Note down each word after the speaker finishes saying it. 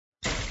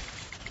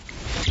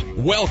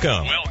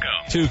Welcome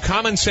to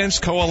Common Sense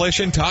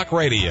Coalition Talk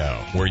Radio,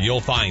 where you'll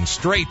find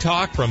straight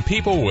talk from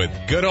people with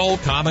good old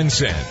common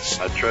sense.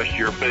 I trust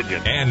your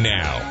opinion. And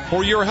now,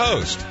 for your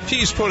host,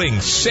 she's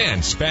putting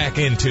sense back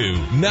into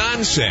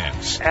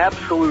nonsense.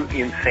 Absolute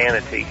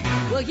insanity.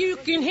 Well, you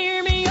can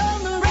hear me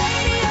on the radio.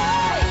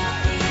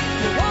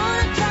 You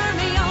want to turn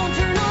me on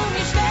your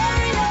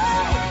stereo.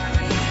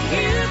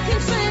 You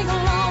can sing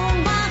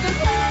along while they're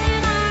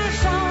playing our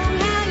song.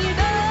 How you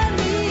done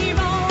me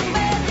wrong,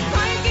 baby,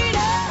 crank it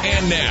up.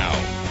 And now,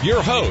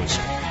 your host,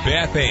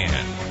 Beth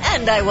Ann.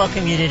 And I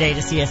welcome you today to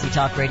CSC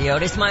Talk Radio.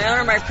 It is my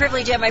honor, my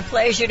privilege, and my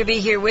pleasure to be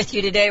here with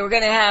you today. We're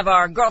going to have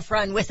our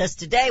girlfriend with us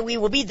today. We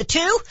will be the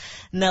two,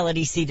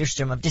 Melody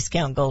Cederstrom of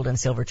Discount Gold and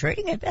Silver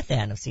Trading and Beth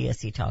Ann of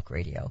CSC Talk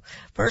Radio.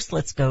 First,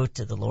 let's go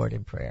to the Lord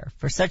in prayer.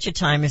 For such a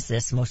time as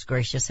this, most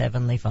gracious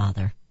Heavenly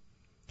Father,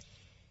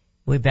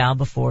 we bow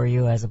before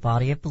you as a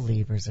body of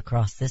believers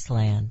across this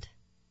land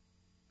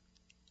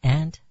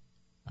and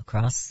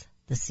across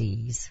the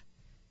seas.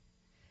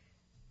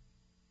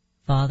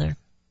 Father,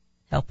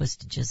 help us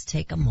to just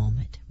take a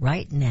moment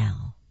right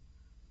now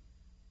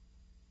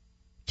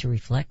to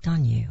reflect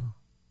on you,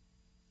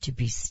 to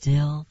be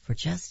still for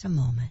just a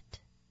moment,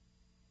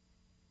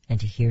 and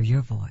to hear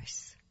your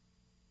voice,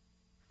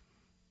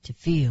 to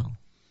feel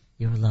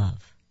your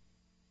love.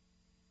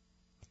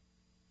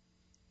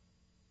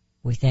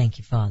 We thank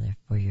you, Father,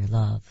 for your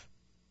love,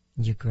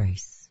 your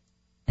grace,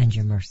 and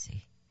your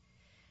mercy,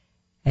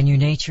 and your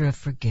nature of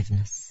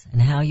forgiveness, and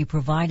how you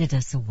provided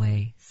us a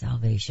way,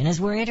 salvation.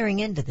 As we're entering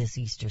into this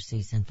Easter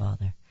season,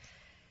 Father,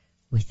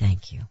 we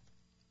thank you.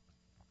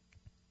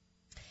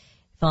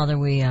 Father,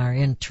 we are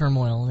in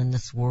turmoil in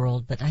this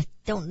world, but I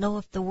don't know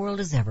if the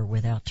world is ever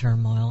without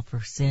turmoil,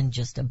 for sin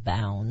just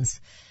abounds,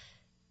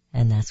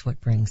 and that's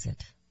what brings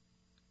it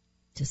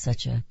to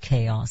such a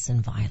chaos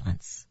and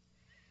violence.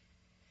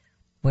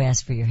 We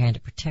ask for your hand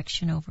of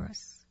protection over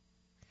us.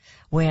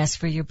 We ask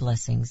for your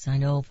blessings. I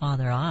know,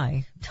 Father,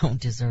 I don't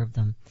deserve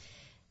them,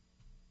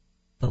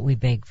 but we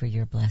beg for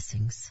your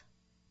blessings,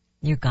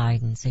 your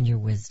guidance, and your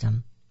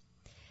wisdom.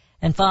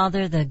 And,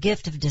 Father, the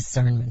gift of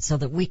discernment so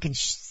that we can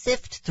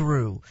sift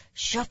through,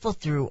 shuffle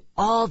through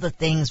all the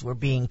things we're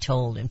being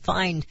told and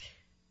find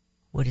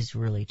what is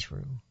really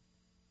true.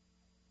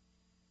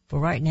 For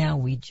right now,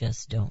 we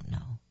just don't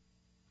know.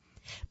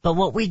 But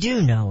what we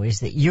do know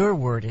is that your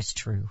word is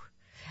true,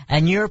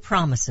 and your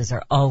promises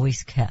are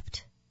always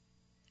kept.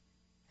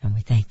 And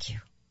we thank you.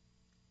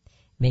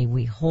 May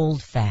we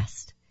hold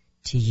fast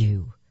to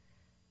you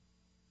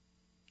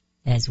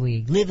as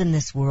we live in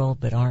this world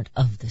but aren't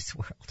of this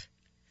world.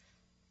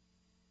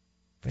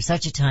 For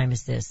such a time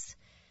as this,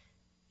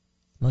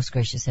 most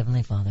gracious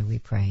Heavenly Father, we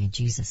pray in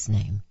Jesus'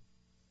 name.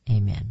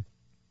 Amen.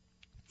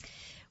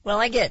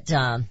 Well, I get,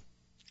 and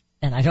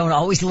I don't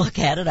always look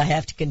at it, I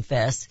have to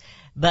confess,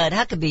 but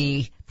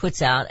Huckabee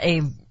puts out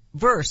a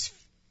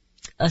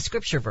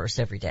scripture verse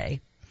every day.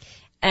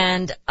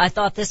 And I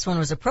thought this one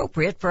was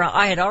appropriate, for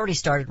I had already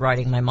started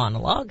writing my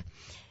monologue.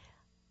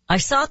 I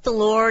sought the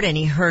Lord, and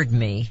he heard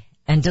me,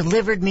 and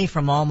delivered me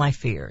from all my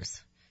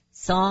fears.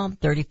 Psalm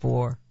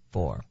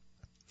 34:4.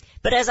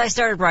 But as I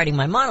started writing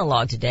my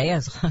monologue today,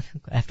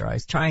 after I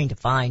was trying to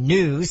find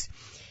news,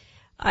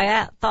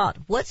 I thought,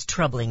 what's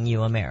troubling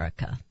you,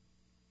 America?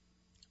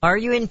 Are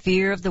you in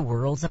fear of the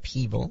world's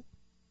upheaval?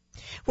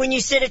 When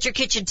you sit at your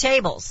kitchen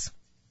tables,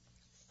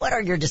 what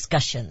are your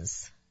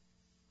discussions?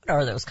 What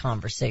are those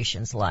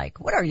conversations like?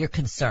 What are your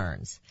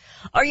concerns?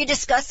 Are you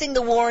discussing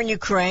the war in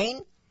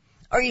Ukraine?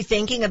 Are you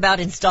thinking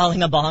about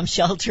installing a bomb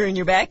shelter in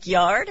your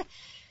backyard?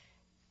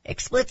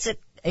 Explicit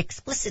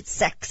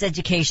sex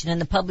education in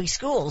the public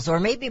schools, or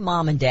maybe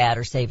mom and dad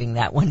are saving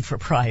that one for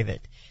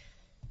private.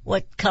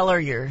 What color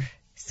your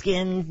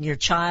skin your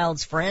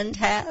child's friend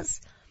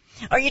has?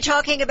 Are you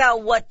talking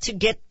about what to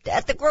get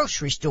at the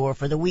grocery store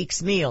for the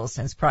week's meal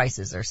since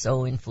prices are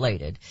so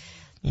inflated?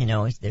 You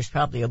know, there's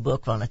probably a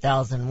book on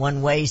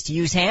 1,001 ways to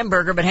use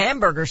hamburger, but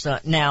hamburgers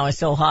now is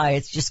so high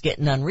it's just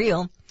getting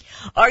unreal.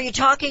 Are you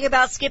talking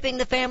about skipping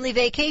the family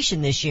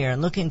vacation this year and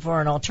looking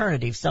for an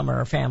alternative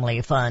summer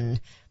family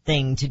fun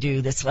thing to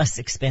do that's less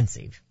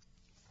expensive?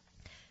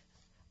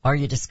 Are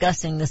you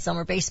discussing the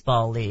summer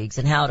baseball leagues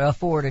and how to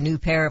afford a new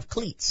pair of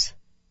cleats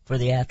for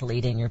the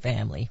athlete in your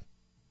family?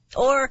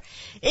 Or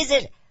is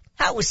it,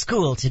 how was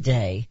school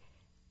today?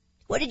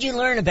 What did you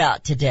learn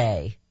about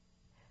today?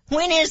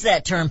 When is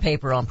that term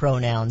paper on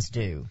pronouns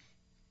due?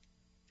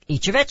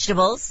 Eat your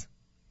vegetables.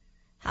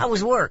 How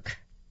was work?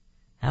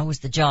 How was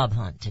the job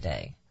hunt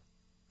today?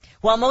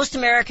 While most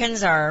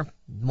Americans are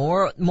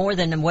more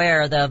than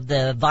aware of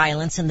the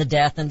violence and the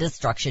death and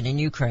destruction in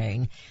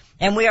Ukraine,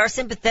 and we are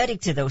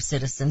sympathetic to those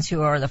citizens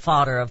who are the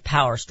fodder of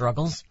power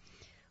struggles,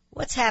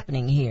 what's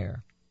happening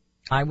here,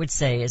 I would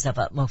say, is of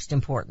utmost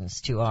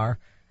importance to our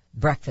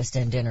breakfast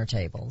and dinner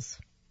tables.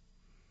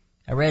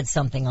 I read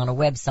something on a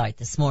website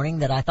this morning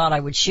that I thought I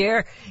would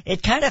share.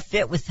 It kind of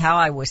fit with how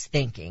I was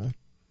thinking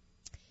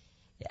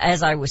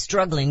as I was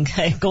struggling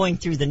going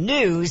through the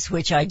news,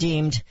 which I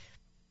deemed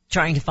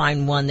trying to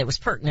find one that was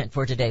pertinent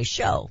for today's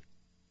show.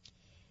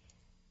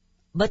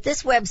 But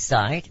this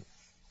website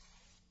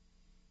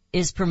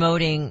is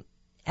promoting,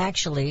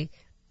 actually,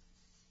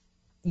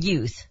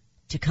 youth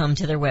to come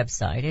to their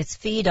website. It's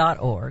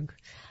fee.org.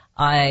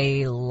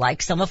 I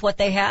like some of what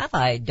they have.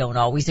 I don't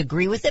always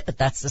agree with it, but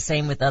that's the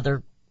same with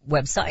other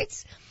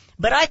websites.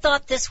 But I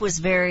thought this was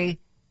very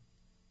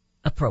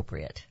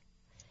appropriate.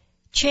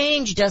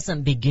 Change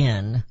doesn't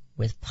begin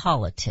with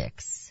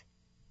politics.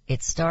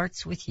 It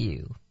starts with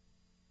you.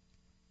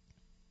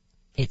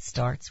 It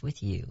starts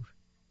with you.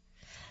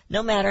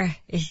 No matter,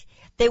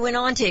 they went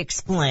on to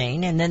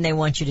explain, and then they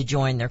want you to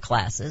join their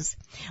classes.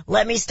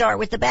 Let me start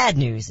with the bad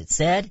news, it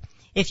said.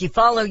 If you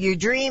follow your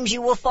dreams,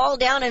 you will fall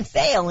down and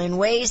fail in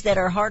ways that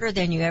are harder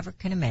than you ever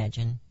can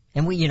imagine.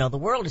 And the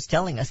world is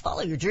telling us,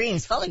 follow your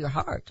dreams, follow your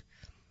heart.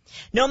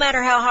 No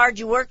matter how hard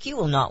you work, you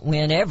will not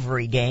win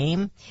every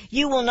game.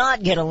 You will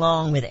not get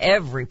along with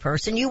every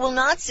person. You will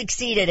not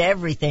succeed at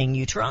everything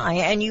you try,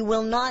 and you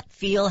will not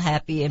feel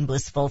happy and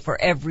blissful for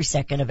every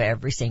second of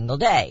every single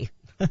day.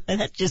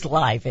 That's just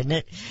life, isn't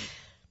it?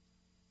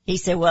 He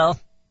said, well,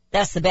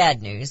 that's the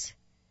bad news.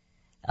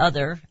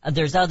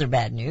 There's other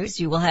bad news.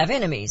 You will have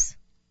enemies,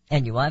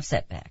 and you will have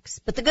setbacks.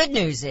 But the good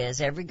news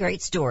is every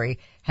great story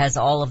has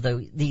all of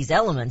these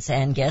elements,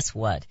 and guess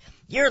what?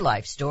 Your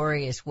life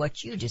story is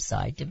what you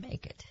decide to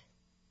make it.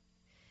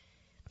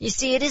 You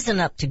see, it isn't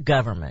up to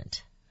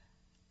government,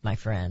 my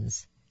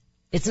friends.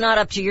 It's not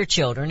up to your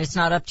children. It's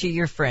not up to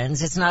your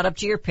friends. It's not up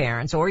to your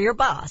parents or your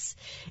boss.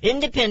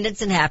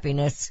 Independence and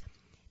happiness,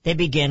 they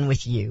begin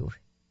with you.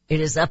 It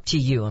is up to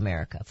you,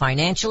 America,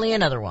 financially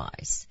and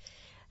otherwise.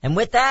 And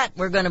with that,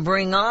 we're going to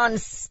bring on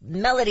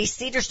Melody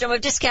Cedarstrom of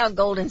Discount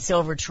Gold and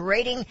Silver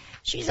Trading.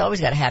 She's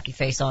always got a happy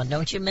face on,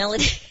 don't you,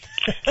 Melody?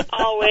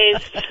 Always.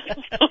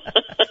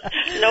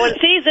 No one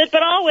sees it,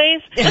 but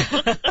always.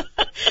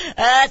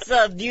 That's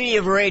the beauty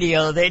of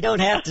radio. They don't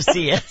have to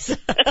see us.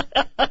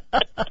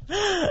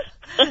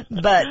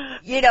 But,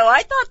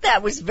 I thought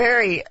that was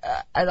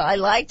I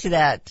liked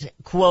that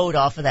quote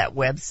off of that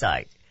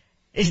website.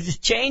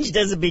 Change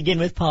doesn't begin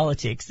with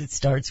politics. It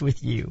starts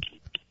with you.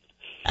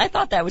 I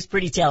thought that was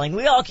pretty telling.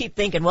 We all keep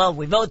thinking, well, if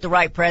we vote the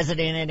right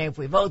president, and if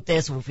we vote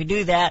this, or if we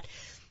do that,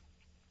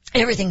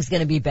 everything's going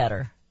to be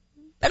better.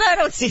 But I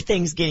don't see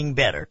things getting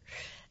better.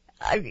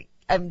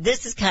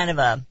 This is kind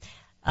of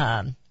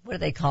what do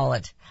they call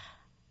it?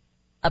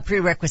 A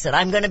prerequisite.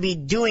 I'm going to be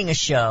doing a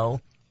show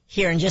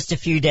here in just a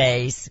few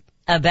days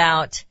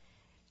about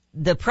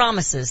the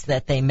promises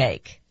that they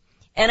make.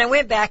 And I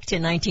went back to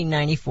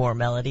 1994,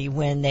 Melody,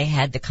 when they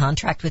had the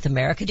contract with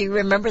America. Do you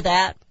remember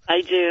that?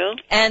 I do.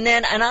 And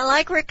I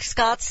like Rick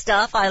Scott's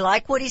stuff. I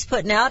like what he's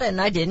putting out, and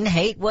I didn't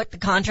hate what the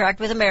contract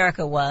with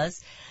America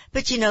was.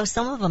 But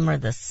some of them are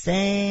the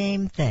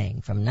same thing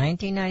from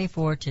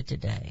 1994 to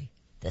today.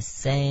 The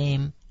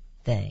same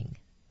thing.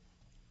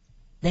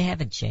 They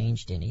haven't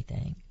changed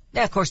anything.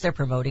 Now, of course, they're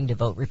promoting to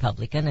vote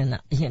Republican, and,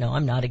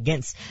 I'm not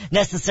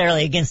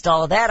necessarily against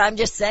all of that. I'm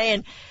just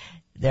saying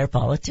they're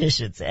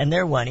politicians, and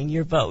they're wanting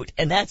your vote,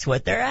 and that's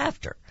what they're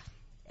after.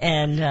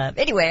 And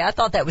anyway, I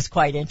thought that was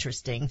quite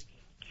interesting.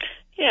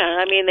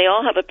 Yeah, they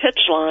all have a pitch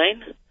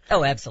line.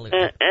 Oh, absolutely.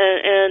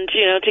 And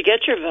to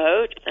get your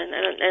vote,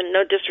 and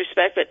no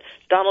disrespect, but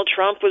Donald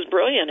Trump was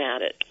brilliant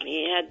at it.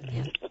 He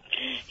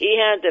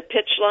had the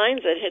pitch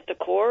lines that hit the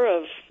core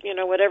of,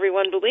 what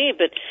everyone believed.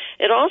 But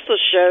it also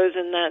shows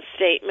in that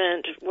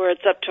statement where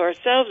it's up to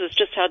ourselves is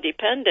just how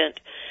dependent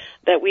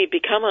that we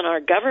become on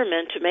our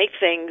government to make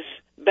things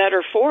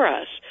better for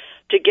us,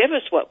 to give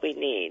us what we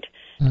need.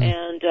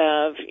 And,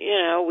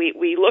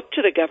 we look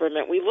to the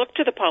government, we look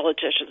to the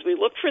politicians, we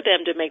look for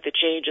them to make the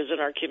changes in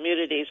our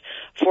communities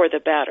for the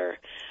better.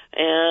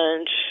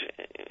 And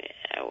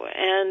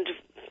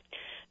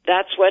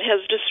that's what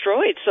has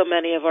destroyed so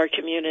many of our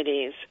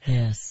communities.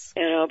 Yes.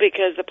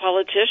 Because the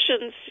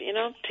politicians,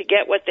 to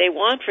get what they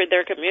want for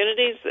their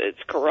communities,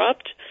 it's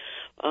corrupt.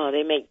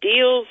 They make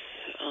deals.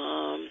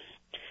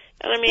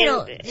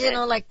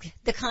 And like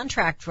the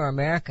contract for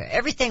America,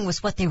 everything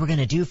was what they were going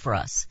to do for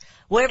us.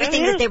 Well,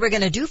 everything that they were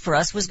going to do for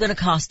us was going to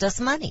cost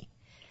us money.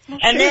 Well,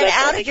 and sure, then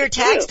out of what your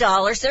tax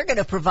dollars, they're going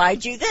to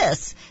provide you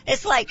this.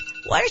 It's like,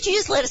 why don't you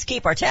just let us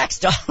keep our tax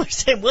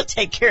dollars and we'll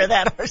take care of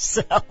that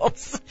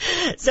ourselves?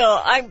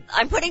 So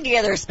I'm putting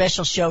together a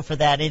special show for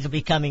that. It'll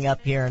be coming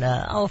up here in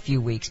a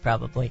few weeks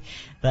probably.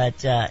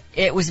 But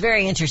it was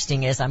very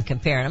interesting as I'm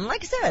comparing them.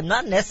 Like I said, I'm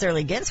not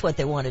necessarily against what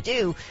they want to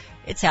do.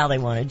 It's how they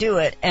want to do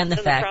it, and the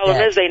fact that... the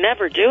problem is they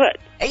never do it.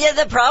 Yeah,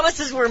 the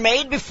promises were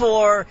made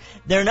before.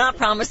 They're not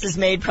promises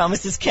made,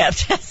 promises kept.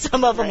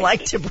 Some of them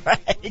like to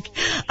brag.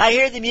 I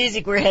hear the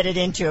music. We're headed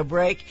into a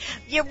break.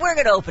 Yeah, we're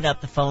going to open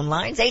up the phone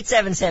lines,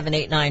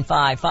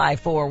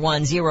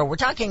 877-895-5410. We're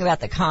talking about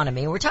the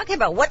economy. We're talking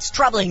about what's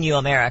troubling you,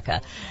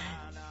 America.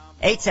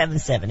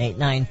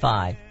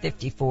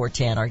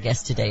 877-895-5410. Our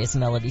guest today is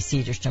Melody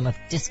Cedarstrom of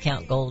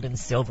Discount Gold and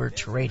Silver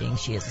Trading.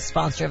 She is a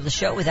sponsor of the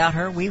show. Without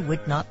her, we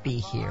would not be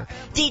here.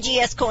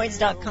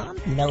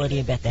 DGScoins.com. Melody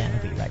and Beth Ann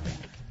will be right back.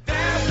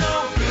 There's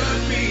no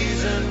good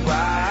reason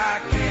why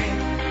I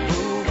can't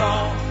move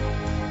on.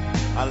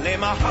 I lay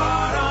my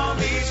heart on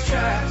these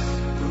tracks,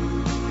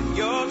 and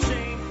your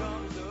chain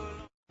comes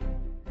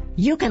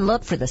You can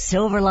look for the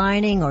silver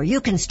lining, or you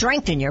can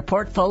strengthen your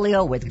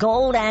portfolio with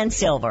gold and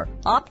silver.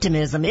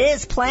 Optimism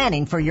is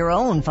planning for your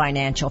own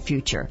financial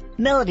future.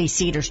 Melody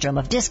Cedarstrom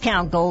of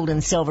Discount Gold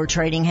and Silver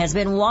Trading has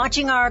been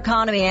watching our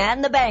economy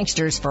and the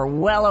banksters for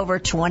well over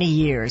 20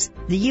 years.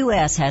 The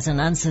U.S. has an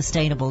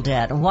unsustainable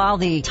debt, and while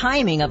the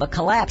timing of a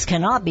collapse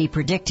cannot be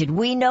predicted,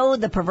 we know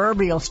the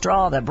proverbial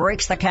straw that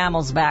breaks the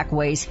camel's back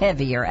weighs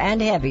heavier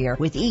and heavier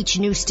with each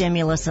new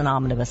stimulus and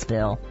omnibus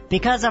bill.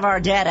 Because of our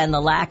debt and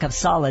the lack of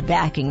solid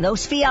backing,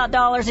 those fiat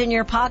dollars in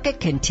your pocket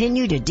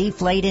continue to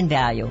deflate in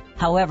value.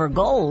 However,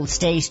 gold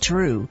stays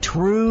true.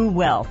 True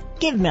wealth.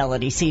 Give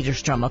Melody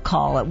Cedarstrom a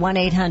call at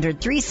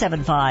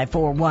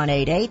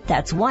 1-800-375-4188.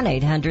 That's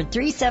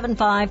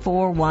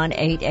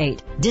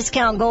 1-800-375-4188.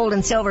 Discount Gold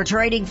and Silver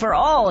Trading for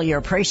all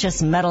your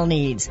precious metal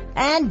needs.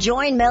 And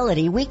join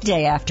Melody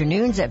weekday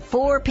afternoons at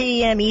 4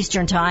 p.m.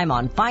 Eastern Time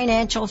on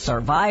Financial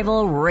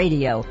Survival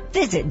Radio.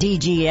 Visit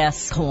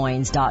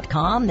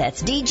dgscoins.com.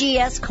 That's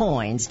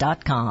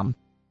dgscoins.com.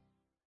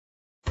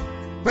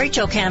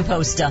 Rachel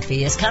Campos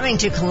Duffy is coming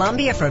to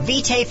Columbia for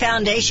Vitae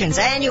Foundation's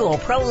annual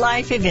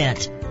pro-life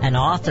event. An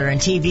author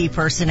and TV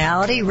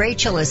personality,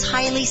 Rachel is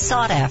highly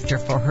sought after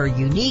for her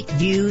unique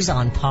views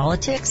on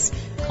politics,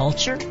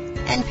 culture,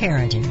 and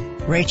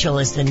parenting. Rachel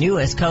is the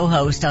newest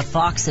co-host of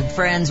Fox and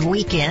Friends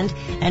Weekend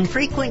and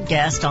frequent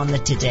guest on The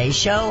Today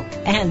Show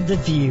and The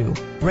View.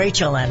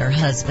 Rachel and her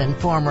husband,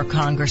 former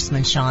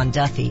Congressman Sean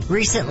Duffy,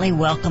 recently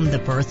welcomed the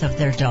birth of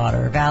their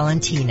daughter,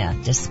 Valentina,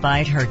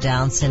 despite her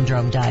Down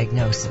syndrome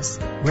diagnosis.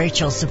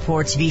 Rachel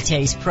supports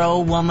Vitae's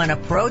pro-woman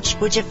approach,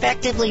 which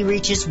effectively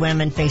reaches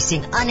women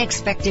facing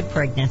unexpected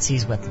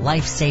pregnancies with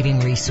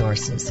life-saving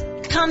resources.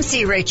 Come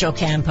see Rachel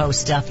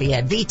Campos Duffy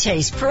at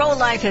Vitae's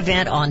pro-life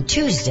event on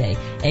Tuesday,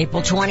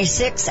 April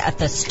 26th at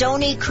the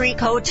Stony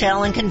Creek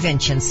Hotel and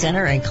Convention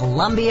Center in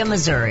Columbia,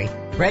 Missouri.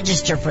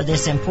 Register for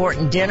this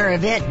important dinner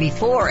event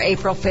before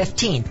April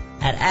 15th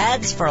at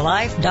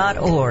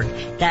adsforlife.org.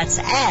 That's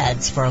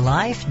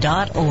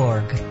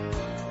adsforlife.org.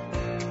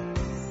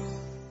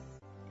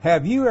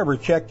 Have you ever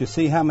checked to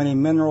see how many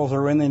minerals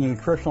are in the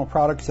nutritional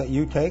products that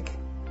you take?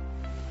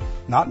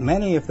 Not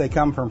many if they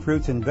come from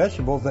fruits and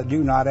vegetables that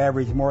do not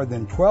average more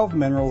than 12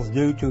 minerals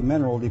due to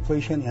mineral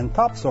depletion in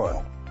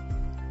topsoil.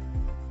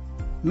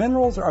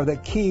 Minerals are the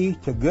key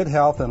to good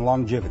health and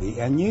longevity,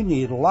 and you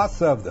need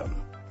lots of them.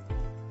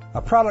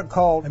 A product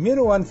called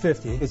Immuno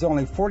 150 is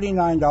only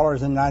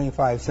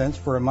 $49.95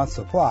 for a month's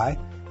supply,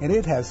 and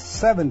it has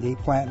 70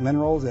 plant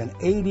minerals and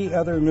 80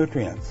 other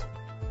nutrients.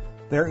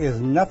 There is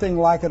nothing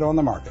like it on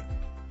the market.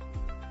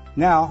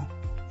 Now,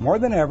 more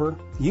than ever,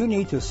 you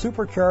need to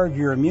supercharge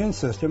your immune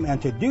system, and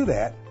to do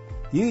that,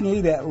 you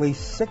need at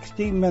least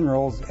 60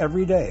 minerals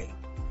every day.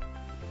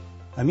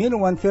 Immuno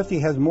 150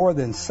 has more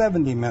than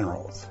 70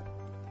 minerals.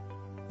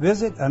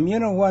 Visit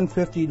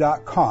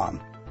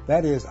Immuno150.com.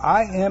 That is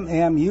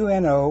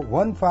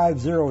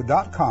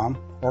IMMUNO150.com,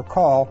 or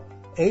call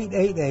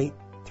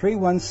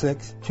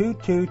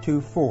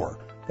 888-316-2224.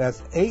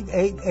 That's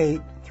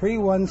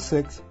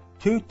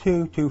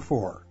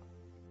 888-316-2224.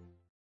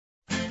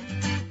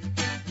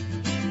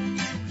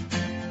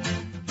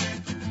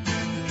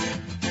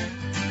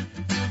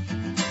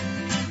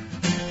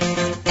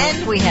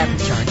 And we have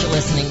returned to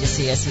listening to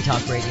CSC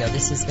Talk Radio.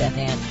 This is Beth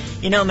Ann.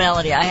 You know,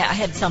 Melody, I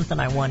had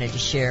something I wanted to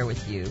share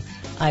with you.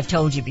 I've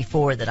told you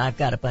before that I've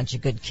got a bunch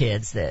of good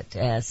kids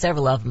that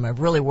several of them have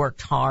really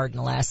worked hard in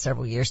the last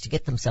several years to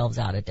get themselves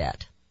out of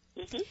debt.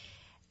 Mm-hmm.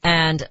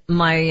 And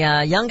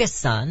my youngest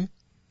son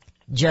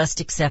just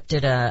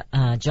accepted a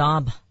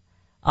job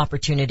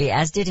opportunity,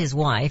 as did his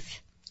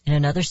wife, in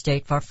another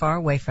state far, far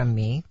away from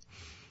me.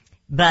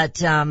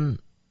 But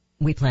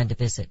we plan to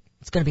visit.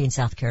 It's going to be in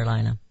South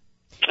Carolina.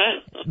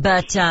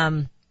 But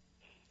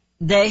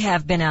they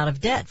have been out of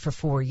debt for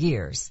 4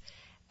 years.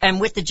 And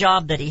with the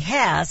job that he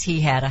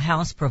had a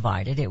house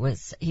provided. He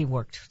works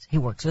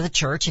with a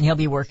church, and he'll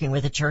be working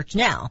with a church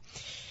now.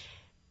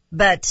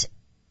 But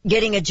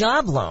getting a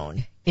job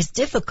loan is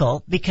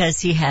difficult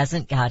because he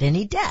hasn't got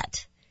any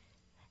debt.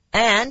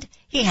 And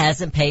he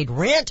hasn't paid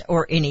rent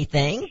or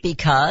anything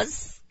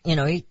because,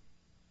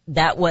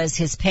 that was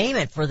his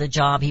payment for the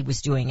job he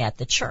was doing at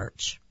the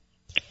church.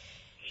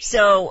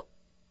 So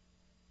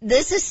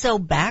this is so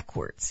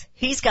backwards.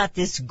 He's got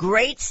this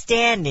great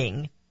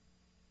standing,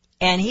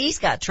 and he's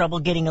got trouble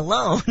getting a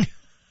loan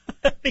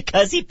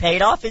because he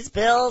paid off his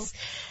bills,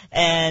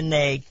 and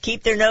they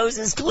keep their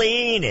noses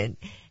clean.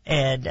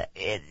 And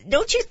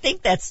don't you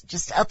think that's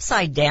just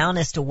upside down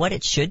as to what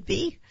it should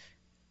be?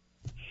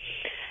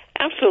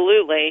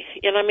 Absolutely.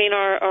 And I mean,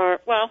 our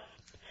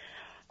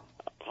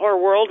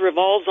world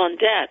revolves on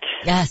debt.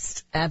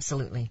 Yes,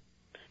 absolutely.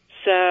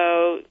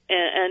 So,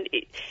 and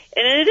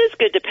it is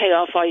good to pay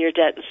off all your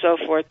debt and so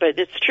forth, but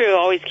it's true,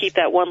 always keep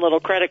that one little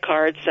credit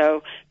card,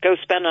 so go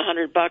spend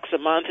 $100 a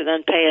month and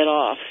then pay it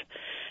off.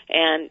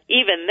 And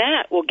even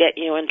that will get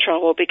you in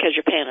trouble because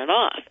you're paying it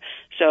off.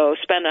 So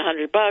spend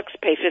 $100,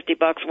 pay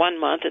 $50 one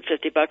month and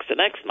 $50 the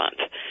next month.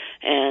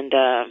 And,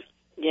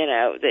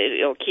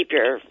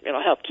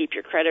 it'll help keep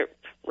your credit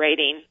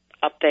rating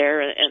up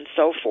there and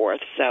so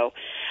forth. So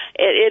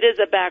it is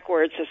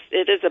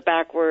a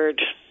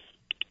backward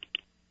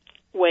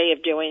way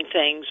of doing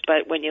things.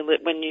 But when you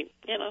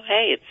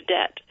hey, it's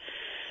debt.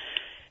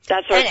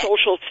 That's our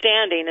social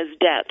standing is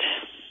debt.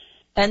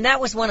 And that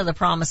was one of the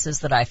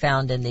promises that I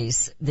found in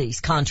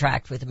these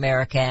contracts with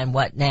America and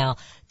what now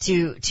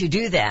to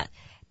do that.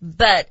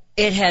 But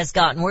it has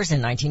gotten worse.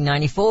 In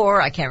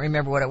 1994, I can't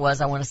remember what it was.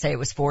 I want to say it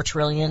was 4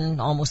 trillion,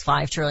 almost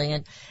 5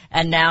 trillion.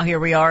 And now here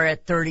we are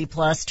at 30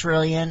 plus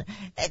trillion.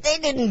 They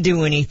didn't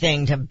do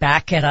anything to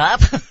back it up.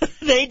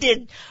 They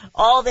did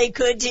all they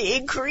could to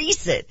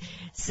increase it.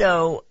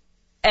 So,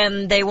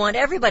 and they want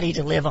everybody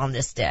to live on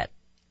this debt.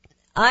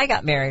 I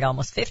got married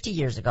almost 50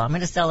 years ago. I'm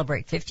going to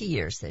celebrate 50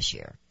 years this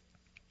year.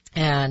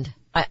 And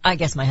I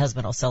guess my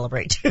husband will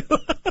celebrate too.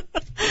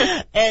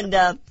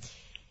 And,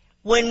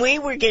 when we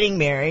were getting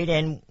married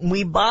and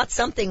we bought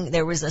something,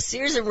 there was a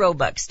Sears and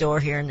Roebuck store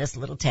here in this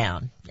little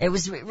town. It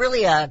was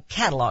really a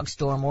catalog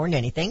store more than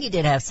anything. He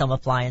did have some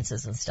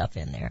appliances and stuff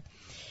in there.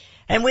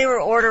 And we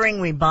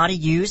bought a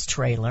used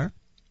trailer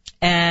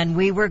and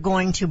we were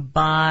going to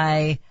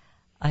buy,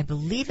 I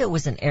believe it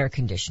was an air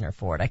conditioner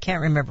for it. I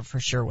can't remember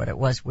for sure what it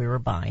was we were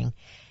buying.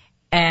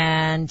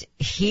 And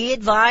he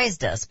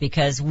advised us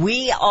because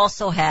we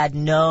also had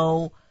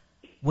no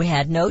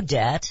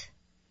debt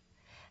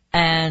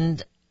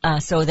and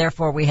so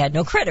therefore we had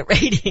no credit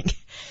rating.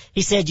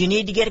 He said, you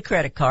need to get a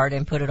credit card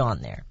and put it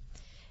on there.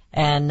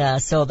 And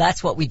so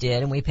that's what we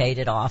did, and we paid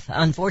it off.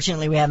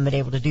 Unfortunately, we haven't been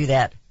able to do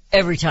that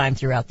every time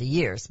throughout the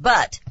years.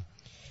 But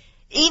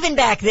even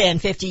back then,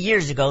 50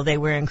 years ago, they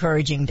were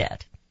encouraging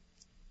debt.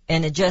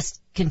 And it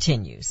just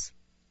continues.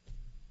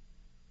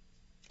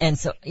 And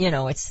so,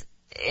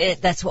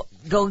 that's what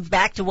goes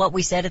back to what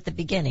we said at the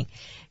beginning.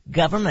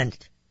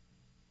 Government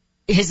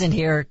isn't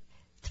here.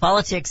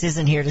 Politics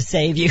isn't here to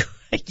save you.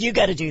 You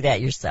got to do that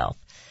yourself.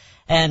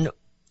 And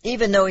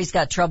even though he's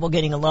got trouble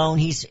getting a loan,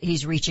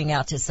 he's reaching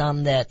out to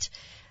some that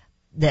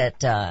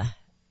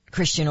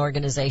Christian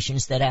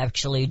organizations that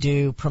actually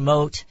do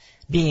promote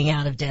being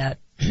out of debt.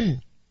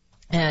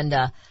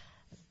 And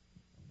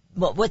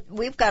what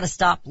we've got to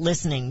stop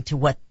listening to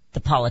what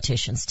the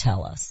politicians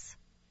tell us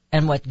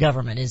and what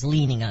government is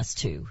leading us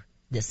to,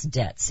 this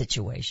debt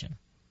situation.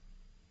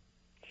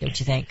 Don't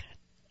you think?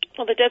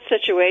 Well, the debt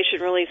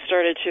situation really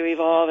started to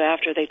evolve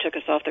after they took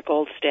us off the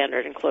gold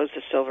standard and closed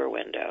the silver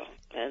window,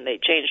 and they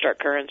changed our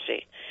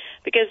currency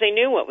because they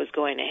knew what was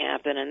going to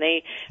happen, and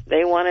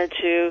they wanted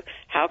to,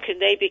 how could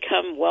they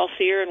become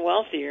wealthier and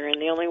wealthier?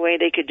 And the only way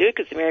they could do it,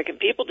 because the American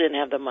people didn't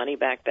have the money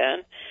back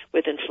then,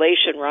 with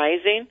inflation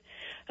rising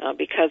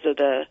because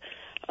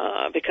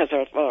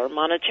of our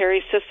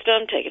monetary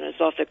system, taking us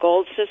off the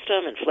gold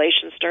system,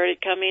 inflation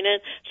started coming in.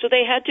 So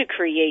they had to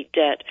create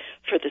debt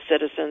for the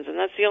citizens, and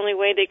that's the only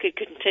way they could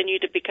continue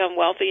to become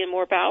wealthy and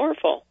more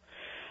powerful.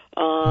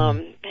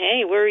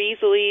 Hey, we're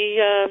easily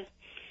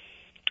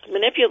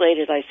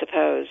manipulated, I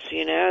suppose.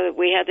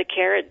 We had the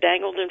carrot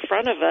dangled in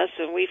front of us,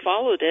 and we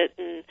followed it,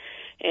 and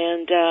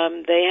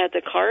they had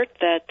the cart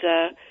that,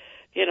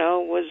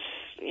 was,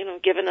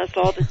 giving us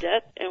all the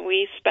debt, and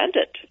we spent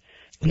it.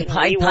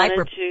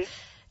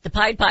 The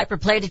Pied Piper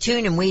played a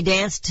tune and we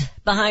danced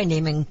behind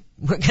him, and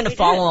we're going to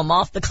follow him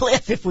off the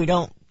cliff if we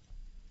don't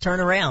turn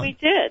around. We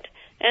did.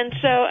 And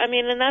so,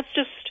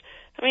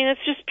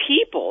 it's just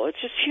people.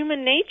 It's just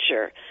human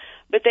nature.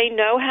 But they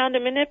know how to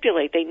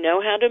manipulate. They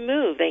know how to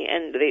move.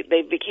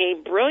 They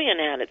became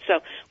brilliant at it. So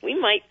we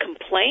might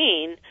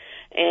complain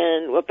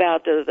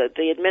about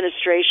the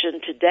administration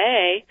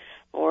today,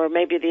 or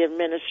maybe the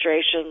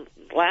administration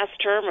last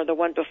term, or the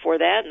one before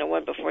that, and the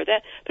one before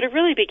that. But it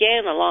really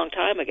began a long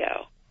time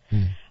ago.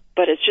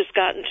 But it's just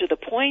gotten to the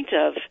point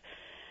of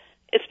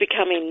it's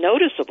becoming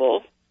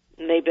noticeable,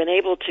 and they've been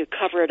able to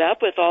cover it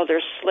up with all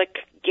their slick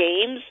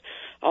games,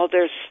 all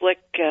their slick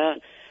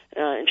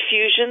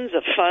infusions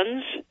of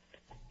funds,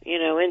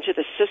 into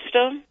the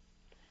system,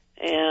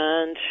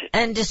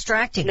 and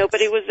distracting.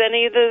 Nobody was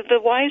any the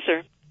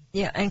wiser.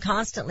 Yeah, and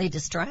constantly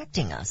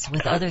distracting us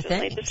with other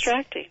things.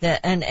 Distracting.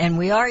 And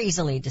we are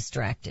easily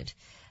distracted.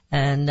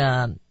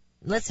 And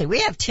let's see, we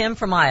have Tim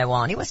from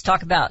Iowa, and he wants to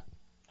talk about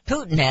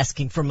Putin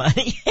asking for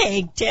money.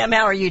 Hey, Tim,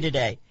 how are you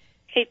today?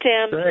 Hey,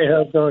 Tim. Hey,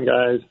 how's it going,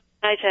 guys?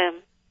 Hi,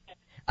 Tim.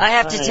 I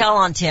have to tell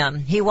on Tim.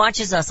 He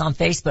watches us on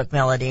Facebook,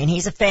 Melody, and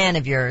he's a fan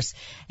of yours.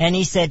 And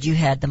he said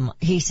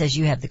he says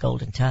you have the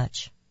golden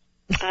touch.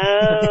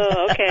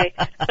 Oh, okay.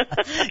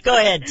 Go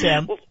ahead,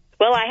 Tim.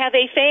 Well, I have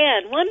a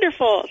fan.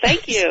 Wonderful.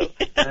 Thank you.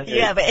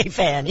 You have a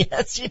fan.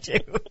 Yes, you do.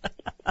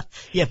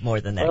 You have more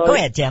than that. Go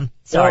ahead, Tim.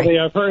 Sorry.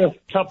 I've heard a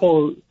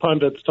couple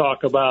pundits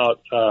talk about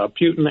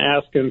Putin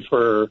asking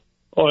for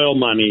oil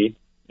money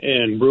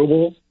in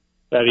rubles,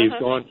 that he's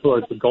going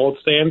towards the gold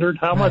standard.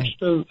 How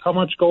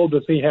much gold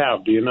does he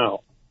have? Do you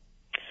know?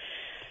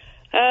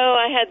 Oh,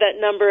 I had that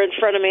number in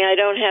front of me. I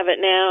don't have it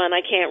now, and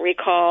I can't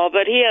recall.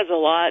 But he has a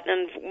lot,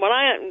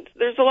 and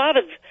there's a lot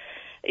of.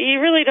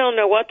 You really don't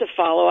know what to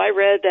follow. I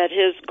read that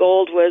his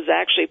gold was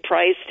actually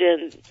priced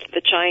in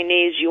the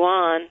Chinese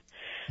yuan,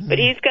 but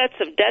he's got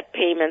some debt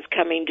payments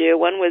coming due.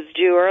 One was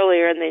due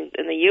earlier, and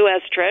the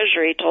U.S.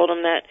 Treasury told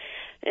him that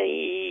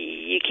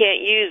you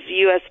can't use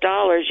U.S.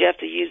 dollars. You have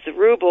to use the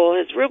ruble.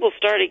 His ruble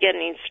started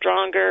getting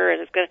stronger,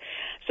 and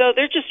so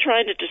they're just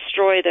trying to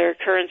destroy their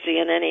currency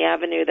in any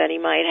avenue that he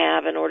might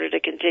have in order to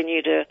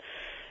continue to,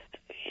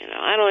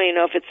 I don't even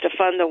know if it's to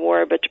fund the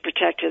war, but to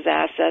protect his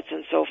assets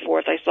and so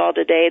forth. I saw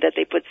today that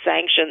they put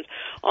sanctions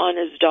on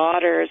his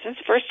daughters. It's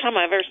the first time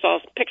I ever saw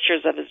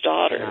pictures of his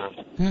daughters.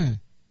 And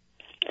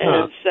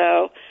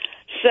so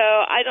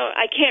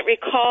I can't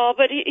recall,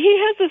 but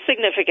he has a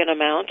significant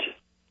amount.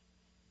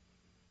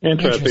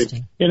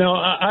 Interesting.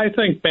 I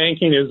think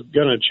banking is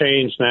going to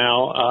change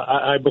now.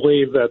 I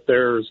believe that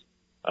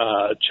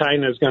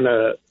China's going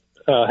to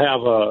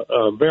have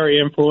a very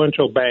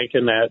influential bank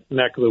in that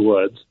neck of the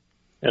woods.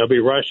 It'll be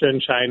Russia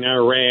and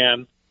China,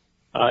 Iran.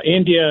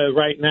 India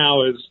right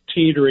now is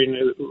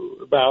teetering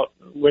about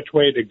which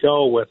way to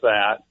go with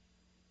that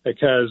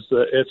because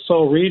it's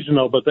so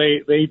regional, but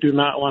they do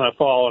not want to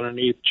fall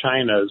underneath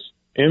China's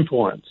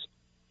influence.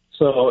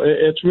 So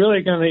it's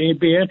really going to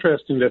be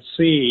interesting to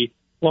see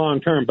long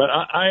term. But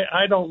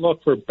I don't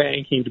look for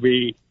banking to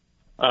be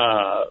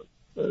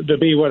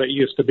what it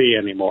used to be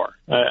anymore.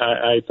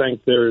 I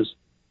think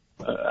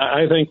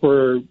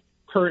we're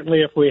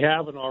currently, if we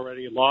haven't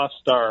already,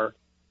 lost our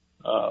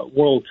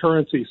world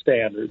currency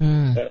standard.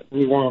 That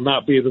we will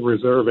not be the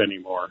reserve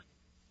anymore.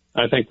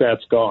 I think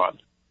that's gone.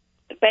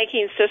 The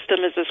banking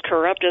system is as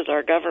corrupt as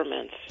our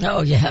governments.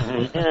 Oh, yeah.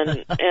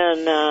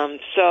 And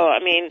so, I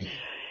mean,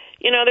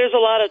 there's a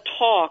lot of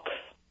talk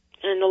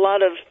and a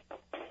lot of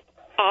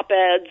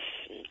op-eds,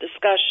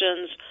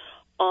 discussions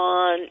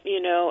on,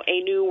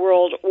 a new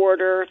world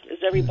order.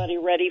 Is everybody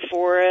ready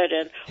for it?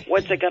 And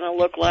what's it going to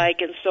look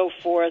like and so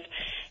forth?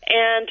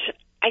 And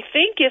I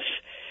think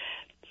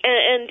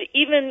and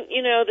even,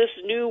 this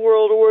new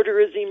world order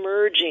is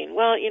emerging.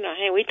 Well,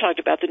 hey, we talked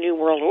about the new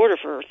world order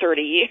for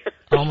 30 years.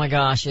 Oh my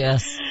gosh,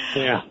 yes.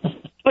 Yeah.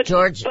 But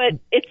George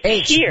it's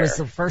H. here. was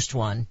the first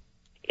one.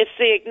 It's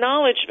the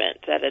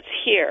acknowledgement that it's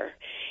here.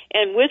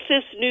 And with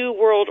this new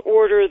world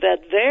order that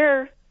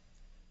they're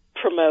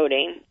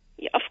promoting,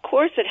 of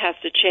course it has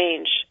to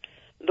change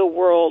the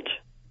world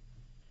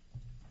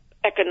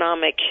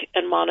economic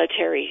and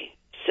monetary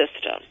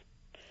system.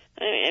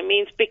 I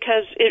mean,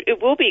 because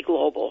it will be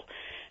global.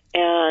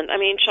 And,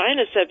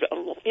 China said,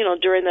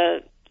 during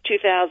the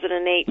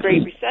 2008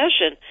 Great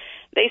Recession,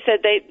 they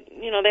said they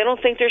don't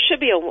think there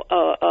should be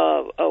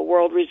a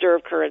world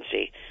reserve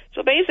currency.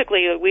 So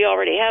basically, we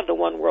already have the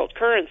one world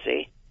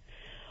currency,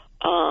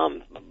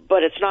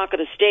 but it's not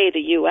going to stay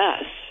the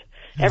U.S.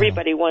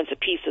 Everybody wants a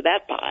piece of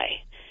that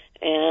pie.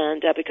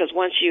 And because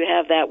once you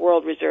have that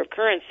world reserve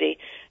currency,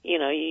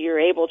 you're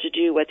able to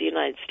do what the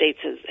United States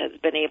has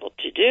been able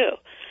to do.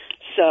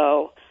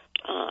 So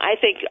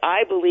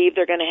I believe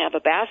they're going to have a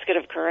basket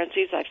of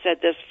currencies. I've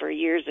said this for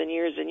years and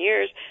years and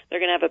years. They're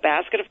going to have a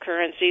basket of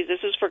currencies.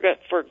 This is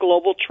for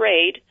global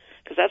trade,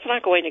 because that's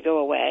not going to go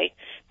away.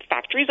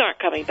 Factories aren't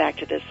coming back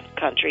to this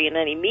country in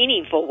any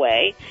meaningful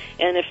way.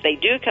 And if they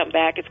do come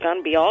back, it's going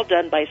to be all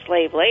done by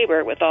slave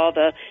labor with all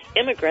the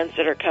immigrants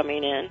that are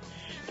coming in.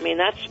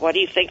 What do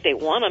you think they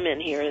want them in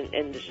here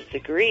in this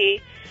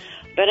degree?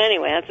 But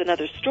anyway, that's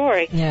another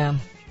story. Yeah.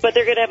 But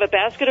they're going to have a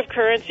basket of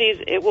currencies.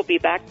 It will be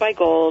backed by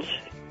gold.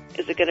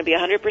 Is it going to be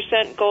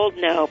 100% gold?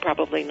 No,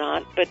 probably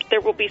not. But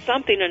there will be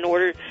something in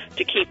order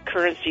to keep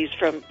currencies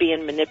from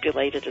being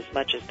manipulated as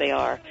much as they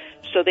are,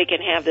 so they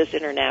can have this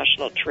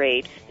international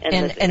trade.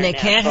 And they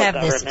can't have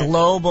this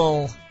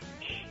global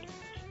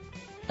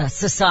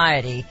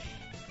society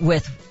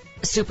with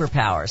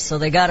superpowers. So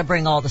they got to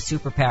bring all the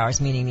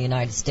superpowers, meaning the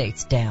United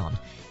States, down.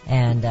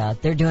 And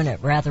they're doing it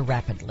rather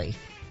rapidly.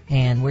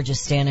 And we're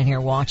just standing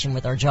here watching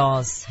with our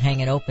jaws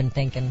hanging open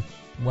thinking,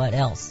 what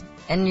else?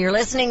 And you're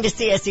listening to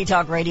CSC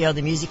Talk Radio.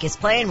 The music is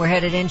playing. We're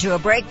headed into a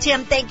break.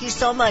 Tim, thank you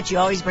so much. You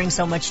always bring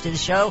so much to the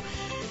show.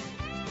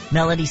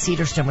 Melody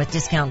Cedarstrom with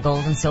Discount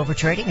Gold and Silver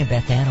Trading. And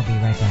Beth Ann will be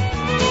right back.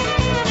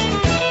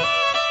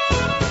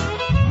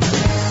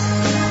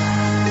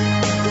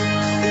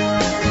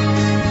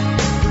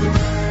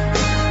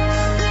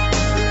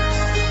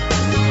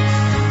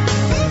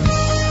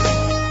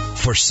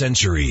 For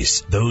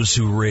centuries, those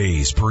who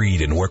raise,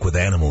 breed, and work with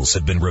animals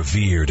have been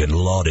revered and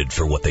lauded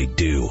for what they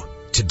do.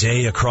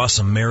 Today, across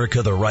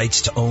America, the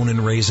rights to own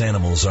and raise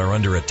animals are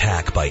under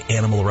attack by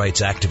animal rights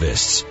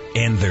activists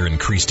and their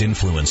increased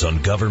influence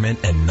on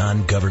government and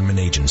non-government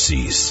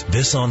agencies.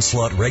 This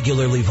onslaught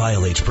regularly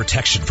violates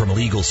protection from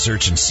illegal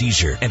search and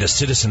seizure and a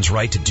citizen's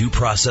right to due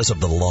process of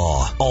the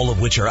law, all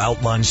of which are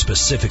outlined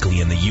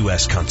specifically in the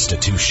U.S.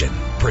 Constitution.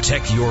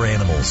 Protect your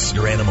animals,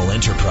 your animal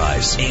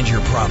enterprise, and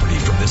your property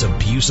from this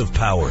abuse of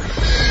power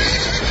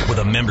with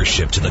a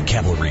membership to the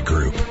Cavalry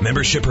Group.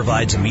 Membership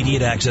provides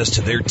immediate access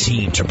to their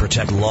team to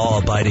protect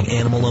law-abiding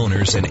animal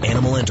owners and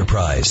animal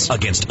enterprise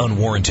against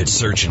unwarranted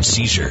search and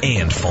seizure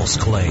and false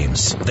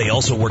claims. They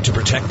also work to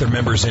protect their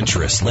members'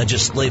 interests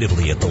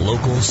legislatively at the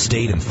local,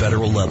 state, and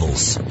federal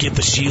levels. Get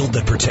the shield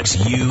that protects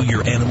you,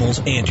 your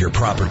animals, and your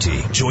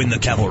property. Join the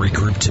Cavalry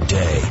Group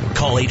today.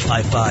 Call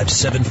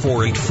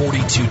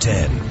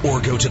 855-748-4210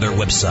 or go to their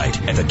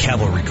website at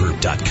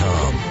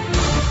thecavalrygroup.com.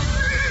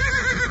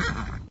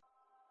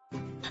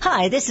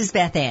 Hi, this is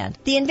Beth Ann.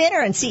 The inventor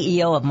and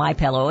CEO of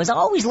MyPillow is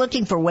always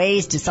looking for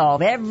ways to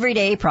solve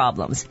everyday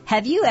problems.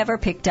 Have you ever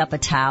picked up a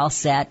towel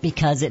set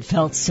because it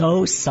felt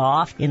so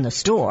soft in the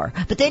store,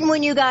 but then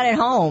when you got it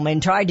home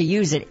and tried to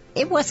use it,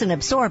 it wasn't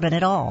absorbent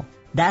at all?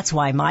 That's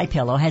why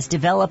MyPillow has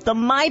developed the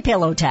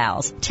MyPillow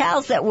towels.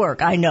 Towels that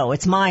work. I know,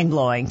 it's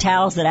mind-blowing.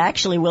 Towels that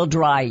actually will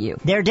dry you.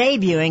 They're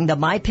debuting the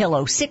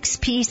MyPillow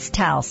 6-piece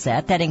towel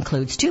set that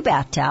includes 2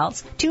 bath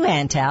towels, 2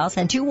 hand towels,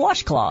 and 2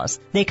 washcloths.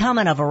 They come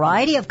in a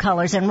variety of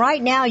colors, and right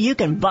now you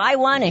can buy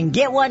one and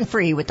get one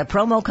free with the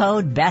promo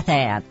code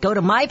BethAnn. Go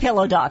to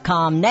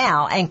MyPillow.com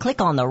now and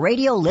click on the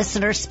radio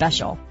listener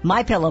special.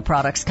 MyPillow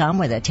products come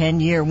with a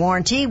 10-year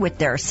warranty with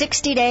their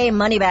 60-day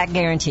money-back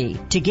guarantee.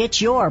 To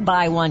get your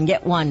buy one,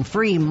 get one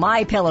free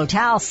MyPillow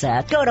towel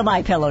set, go to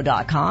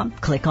MyPillow.com,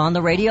 click on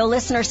the radio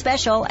listener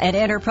special, and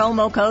enter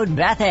promo code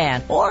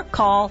BethAnn, or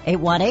call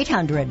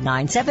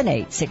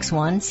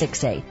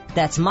 1-800-978-6168.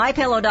 That's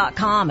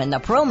MyPillow.com, and the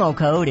promo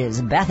code is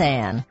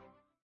BethAnn.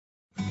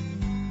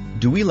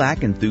 Do we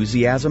lack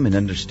enthusiasm and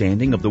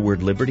understanding of the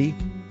word liberty?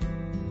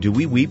 Do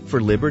we weep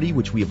for liberty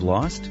which we have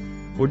lost?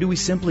 Or do we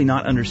simply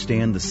not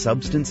understand the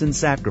substance and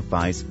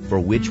sacrifice for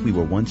which we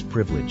were once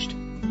privileged?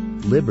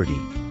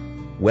 Liberty.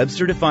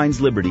 Webster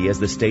defines liberty as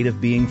the state of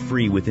being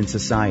free within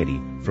society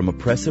from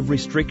oppressive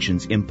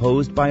restrictions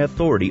imposed by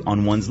authority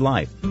on one's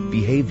life,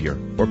 behavior,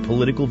 or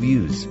political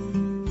views.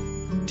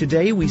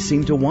 Today we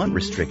seem to want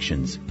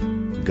restrictions.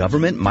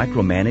 Government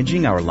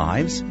micromanaging our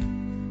lives?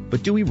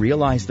 But do we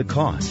realize the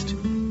cost?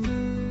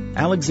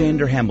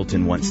 Alexander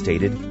Hamilton once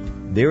stated,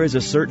 "There is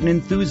a certain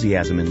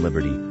enthusiasm in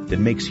liberty that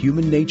makes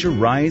human nature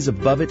rise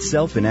above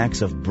itself in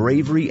acts of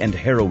bravery and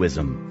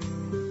heroism."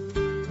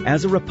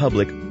 As a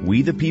republic,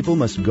 we the people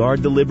must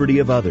guard the liberty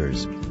of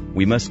others.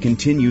 We must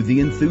continue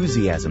the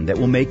enthusiasm that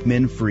will make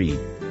men free.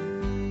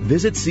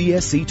 Visit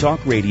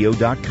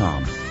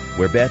csctalkradio.com,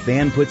 where Beth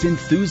Ann puts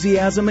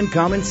enthusiasm and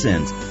common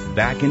sense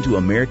back into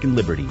American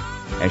liberty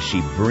as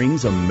she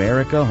brings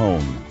America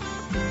home.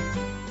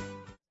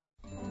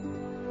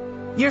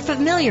 You're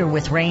familiar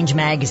with Range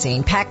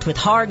Magazine, packed with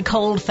hard,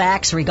 cold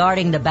facts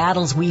regarding the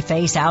battles we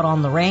face out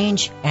on the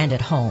range and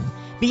at home.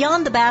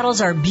 Beyond the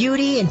battles are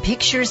beauty and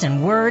pictures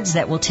and words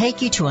that will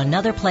take you to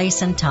another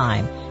place and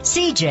time.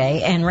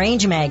 CJ and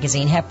Range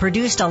Magazine have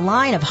produced a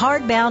line of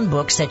hardbound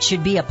books that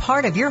should be a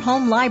part of your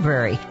home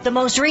library. The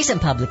most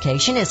recent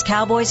publication is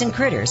Cowboys and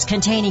Critters,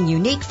 containing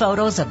unique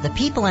photos of the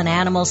people and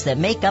animals that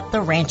make up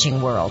the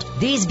ranching world.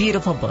 These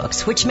beautiful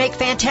books, which make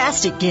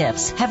fantastic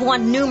gifts, have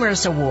won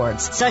numerous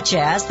awards, such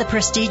as the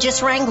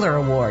prestigious Wrangler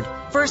Award,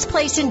 First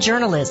Place in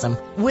Journalism,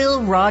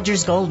 Will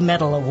Rogers Gold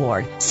Medal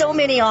Award. So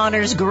many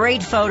honors,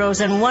 great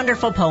photos, and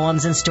wonderful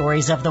poems and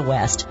stories of the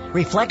West.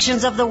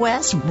 Reflections of the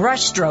West,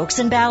 Brushstrokes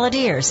and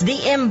Balladeers,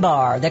 The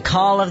M-Bar, The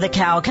Call of the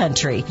Cow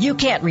Country. You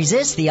can't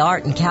resist the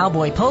art and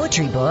cowboy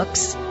poetry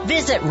books.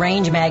 Visit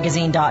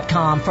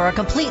rangemagazine.com for a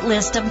complete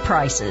list of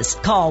prices.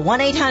 Call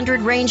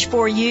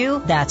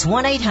 1-800-RANGE-4U. That's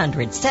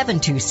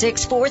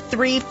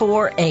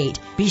 1-800-726-4348.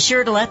 Be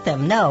sure to let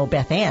them know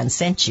Beth Ann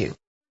sent you.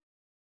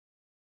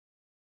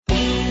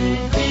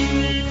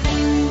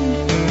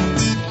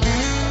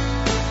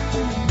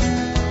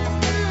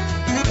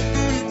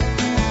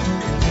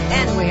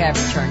 We have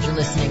returned. You're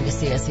listening to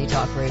CSC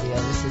Talk Radio.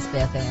 This is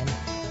Beth Ann.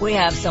 We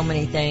have so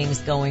many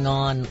things going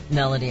on,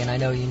 Melody, and I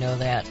know you know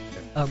that.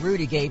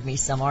 Rudy gave me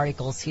some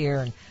articles here,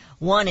 and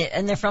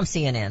and they're from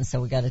CNN,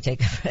 so we got to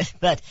take it.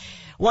 But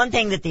one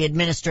thing that the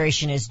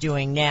administration is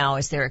doing now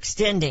is they're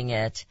extending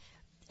it,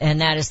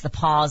 and that is the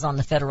pause on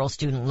the federal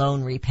student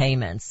loan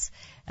repayments,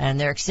 and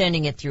they're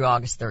extending it through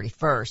August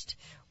 31st.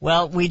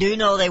 Well, we do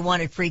know they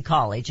wanted free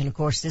college, and of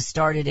course this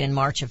started in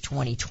March of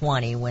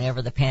 2020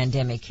 whenever the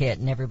pandemic hit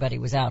and everybody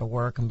was out of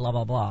work and blah,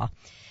 blah, blah.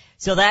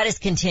 So that is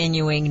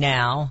continuing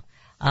now.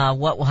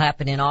 What will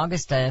happen in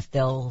August, if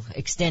they'll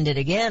extend it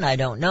again, I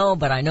don't know,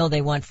 but I know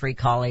they want free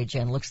college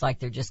and looks like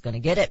they're just going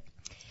to get it.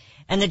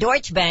 And the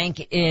Deutsche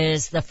Bank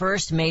is the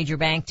first major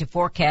bank to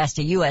forecast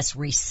a U.S.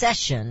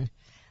 recession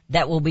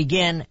that will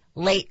begin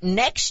late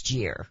next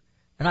year.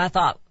 And I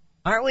thought,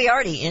 aren't we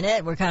already in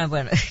it? We're kind of,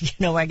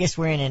 I guess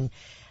we're in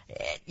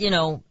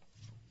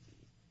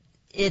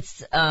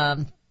it's,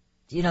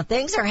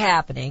 things are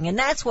happening, and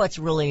that's what's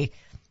really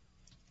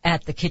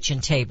at the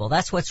kitchen table.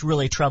 That's what's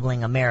really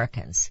troubling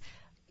Americans.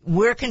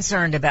 We're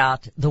concerned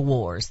about the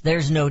wars.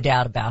 There's no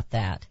doubt about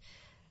that.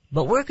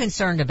 But we're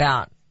concerned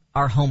about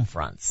our home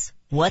fronts.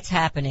 What's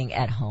happening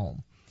at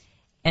home?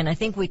 And I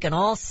think we can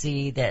all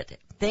see that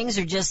things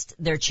are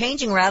they're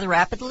changing rather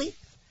rapidly.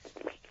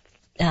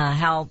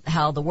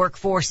 How the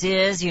workforce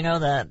is,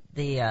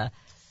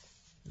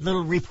 the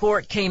little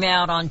report came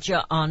out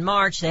on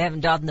March. They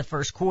haven't done the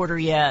first quarter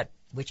yet,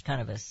 which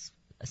kind of is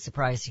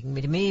surprising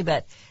to me.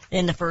 But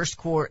in the first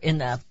quarter, in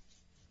the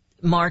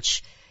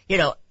March,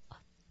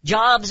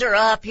 jobs are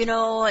up, and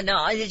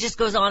it just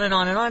goes on and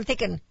on and on. I'm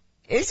thinking,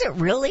 is it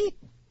really?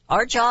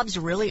 Are jobs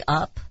really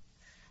up?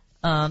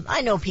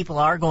 I know people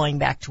are going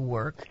back to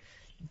work,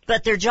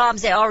 but they're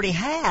jobs they already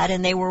had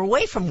and they were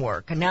away from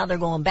work, and now they're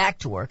going back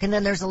to work. And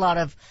then there's a lot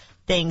of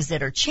things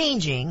that are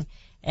changing.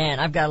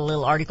 And I've got a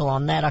little article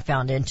on that I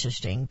found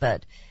interesting,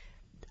 but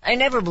I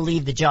never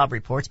believe the job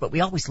reports, but we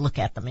always look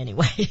at them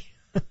anyway.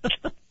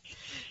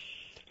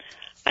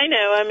 I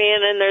know. I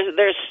mean, and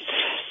there's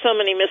so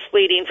many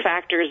misleading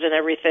factors in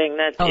everything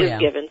that is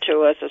given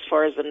to us as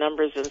far as the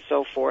numbers and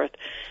so forth,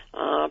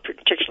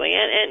 particularly.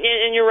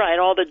 And you're right.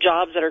 All the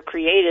jobs that are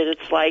created,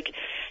 it's like,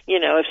 you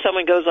know, if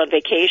someone goes on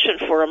vacation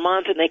for a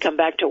month and they come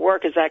back to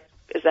work, is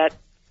that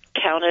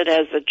counted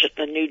as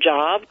a new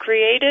job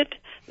created?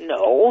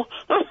 No.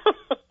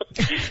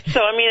 So,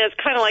 I mean, it's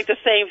kind of like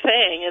the same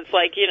thing. It's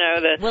like, you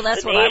know, the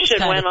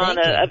nation went on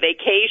a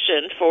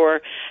vacation for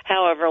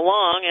however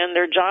long, and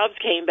their jobs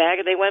came back,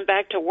 and they went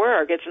back to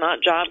work. It's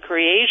not job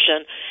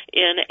creation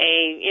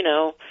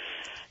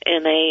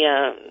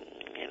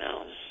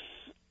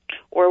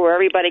or where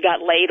everybody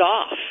got laid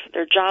off.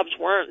 Their jobs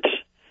weren't,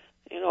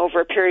 you know,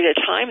 over a period of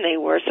time they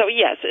were. So,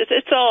 yes,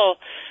 it's all,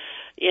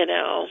 you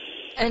know.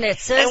 And it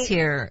says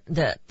here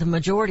that the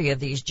majority of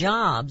these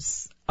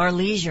jobs are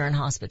leisure and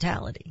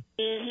hospitality.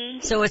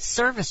 Mm-hmm. So it's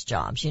service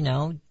jobs, you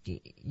know.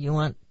 You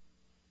want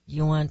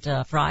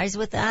fries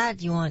with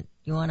that? You want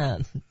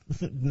to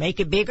make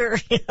it bigger?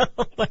 You know,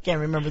 I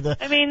can't remember the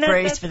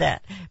phrase for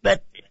that.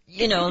 But,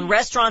 you know,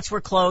 restaurants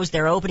were closed.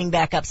 They're opening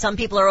back up. Some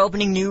people are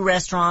opening new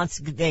restaurants.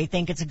 They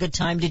think it's a good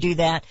time to do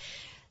that.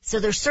 So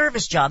they're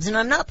service jobs. And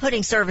I'm not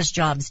putting service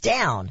jobs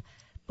down.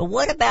 But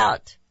what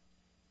about,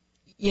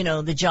 you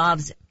know, the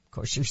jobs? Of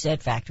course, you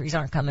said factories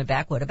aren't coming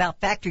back. What about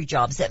factory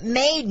jobs that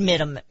made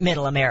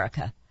middle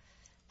America?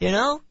 You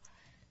know?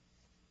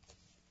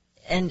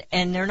 And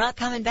they're not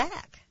coming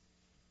back.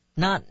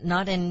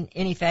 Not in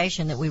any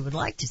fashion that we would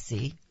like to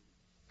see.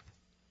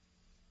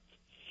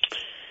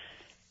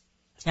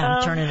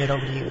 I'm turning it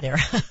over to you there.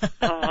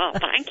 Oh,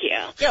 thank you.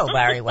 You're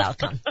very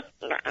welcome.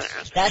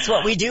 That's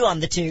what we do on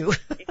the two.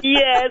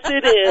 Yes,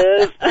 it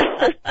is.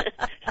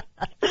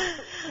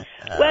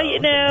 Well, you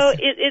know,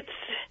 it's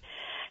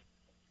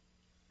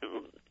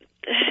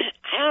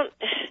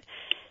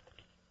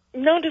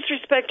no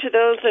disrespect to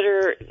those that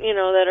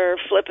are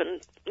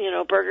flipping, you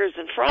know, burgers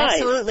and fries.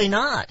 Absolutely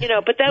not. You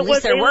know, but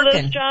those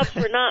jobs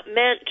were not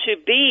meant to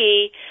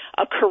be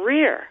a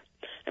career.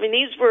 I mean,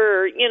 these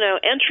were, you know,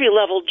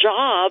 entry-level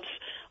jobs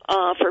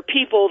for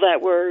people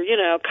that were, you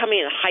know, coming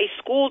in high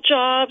school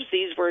jobs.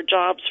 These were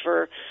jobs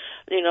for,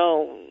 you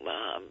know,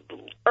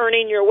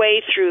 earning your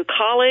way through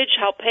college,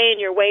 help paying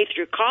your way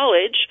through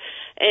college,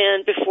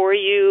 and before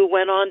you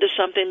went on to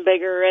something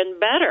bigger and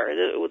better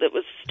that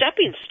was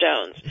stepping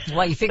stones.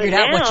 Well, you figured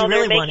out what you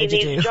really wanted to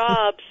do.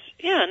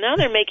 Now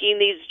they're making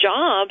these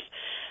jobs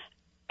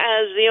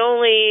as the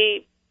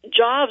only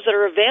jobs that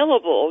are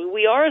available.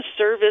 We are a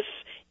service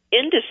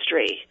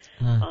industry,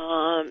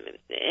 and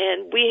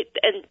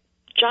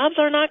jobs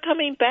are not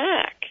coming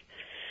back.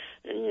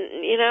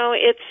 You know,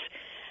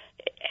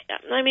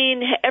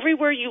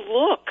 everywhere you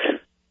look,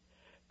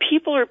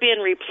 people are being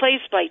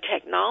replaced by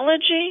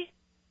technology.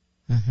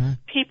 Mm-hmm.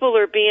 People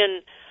are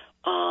being,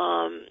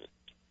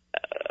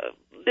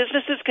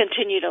 businesses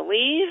continue to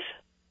leave.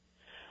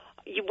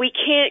 We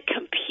can't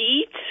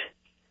compete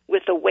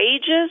with the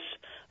wages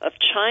of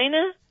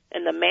China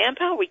and the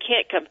manpower. We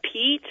can't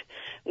compete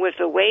with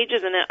the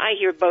wages. And I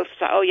hear both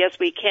sides, oh, yes,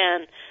 we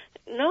can.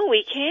 No,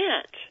 we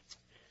can't.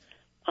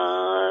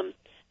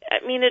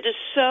 It is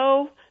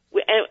so,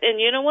 and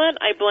you know what?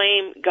 I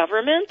blame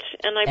government,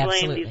 and I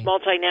blame these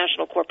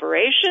multinational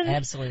corporations.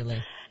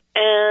 Absolutely.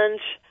 And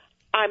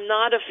I'm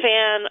not a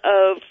fan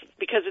of,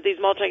 because of these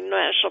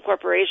multinational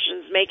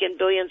corporations making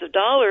billions of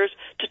dollars,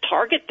 to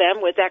target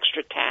them with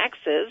extra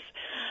taxes.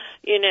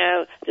 You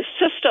know, the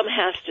system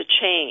has to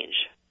change.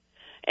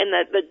 And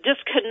the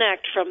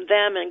disconnect from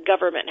them and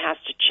government has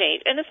to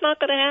change. And it's not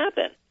going to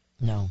happen.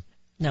 No,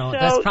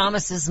 there's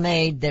promises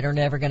made that are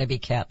never going to be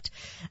kept.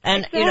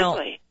 And, you know,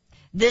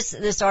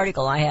 this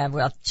article I have,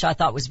 which I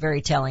thought was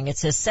very telling, it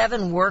says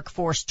 7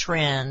 workforce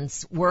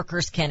trends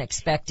workers can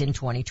expect in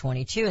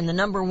 2022. And the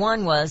number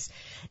one was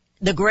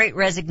the Great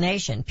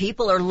Resignation.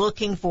 People are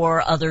looking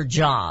for other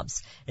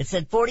jobs. It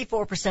said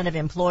 44% of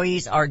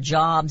employees are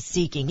job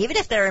seeking. Even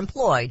if they're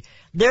employed,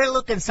 they're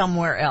looking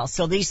somewhere else.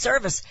 So these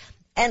service,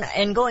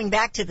 and going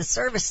back to the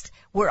service,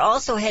 we're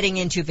also heading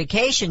into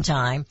vacation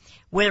time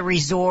where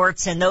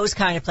resorts and those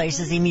kind of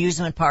places,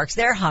 amusement parks,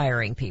 they're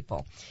hiring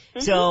people. Mm-hmm.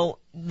 So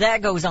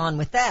that goes on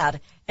with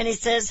that. And it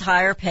says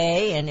higher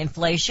pay and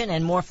inflation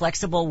and more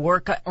flexible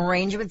work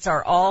arrangements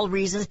are all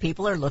reasons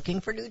people are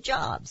looking for new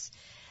jobs.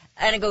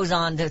 And it goes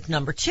on to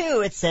number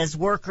 2. It says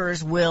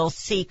workers will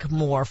seek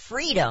more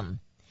freedom,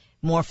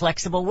 more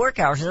flexible work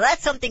hours. So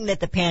that's something that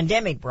the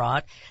pandemic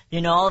brought.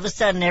 You know, all of a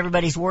sudden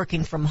everybody's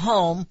working from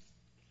home,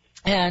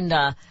 and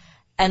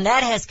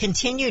that has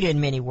continued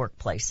in many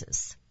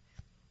workplaces.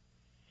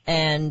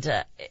 And,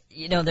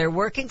 you know, they're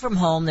working from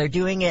home. They're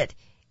doing it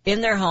in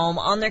their home,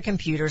 on their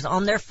computers,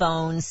 on their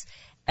phones,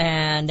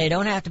 and they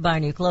don't have to buy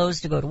new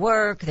clothes to go to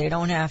work. They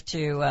don't have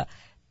to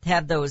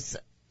have those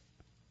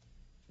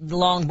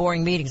long,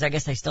 boring meetings. I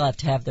guess they still have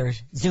to have their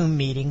Zoom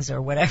meetings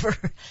or whatever.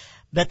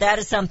 But that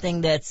is something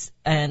that's,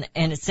 and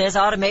it says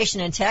automation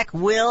and tech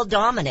will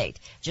dominate.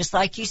 Just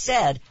like you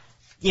said,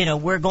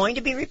 we're going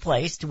to be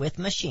replaced with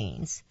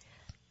machines.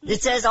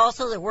 It says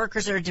also that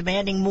workers are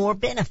demanding more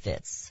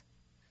benefits.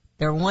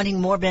 They're wanting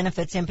more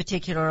benefits, in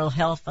particular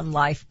health and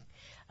life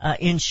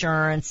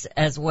insurance,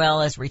 as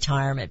well as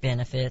retirement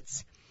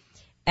benefits.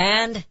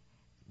 And,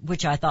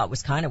 which I thought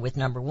was kind of with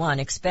number one,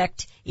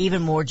 expect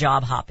even more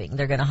job hopping.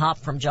 They're going to hop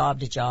from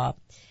job to job.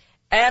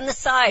 And the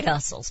side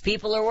hustles.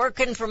 People are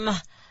working from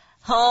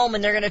home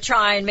and they're going to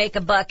try and make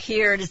a buck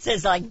here. And it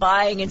says like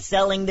buying and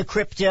selling the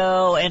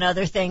crypto and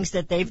other things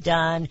that they've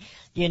done.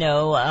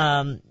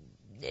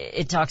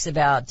 It talks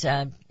about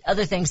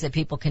other things that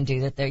people can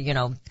do, that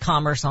they're,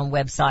 commerce on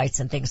websites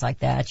and things like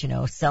that,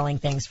 selling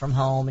things from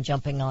home and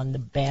jumping on the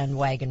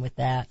bandwagon with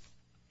that.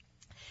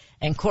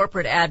 And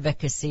corporate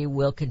advocacy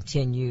will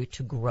continue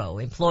to grow.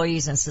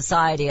 Employees and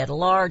society at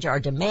large are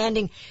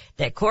demanding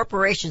that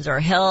corporations are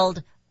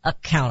held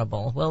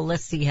accountable. Well,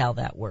 let's see how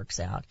that works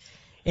out.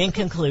 In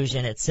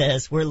conclusion, it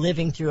says we're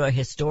living through a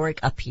historic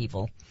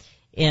upheaval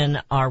in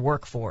our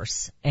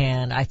workforce,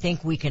 and I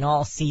think we can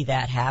all see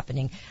that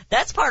happening.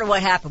 That's part of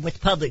what happened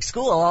with public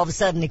school. All of a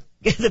sudden,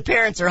 the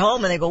parents are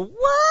home and they go,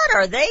 what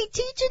are they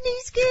teaching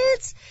these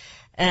kids?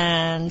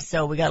 And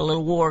so we got a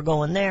little war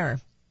going there.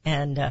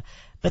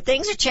 But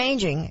things are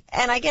changing,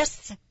 and I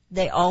guess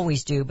they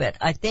always do, but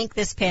I think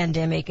this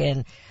pandemic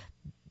and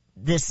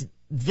this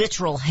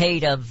vitriol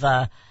hate of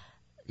a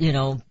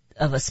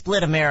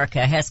split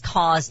America has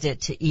caused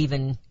it to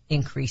even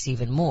increase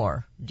even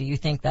more. Do you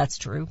think that's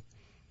true?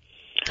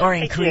 Or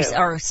increase,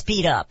 or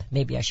speed up.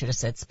 Maybe I should have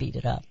said speed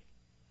it up.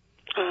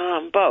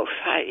 Both.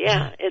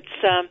 It's,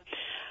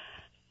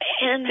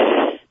 and,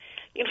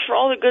 for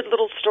all the good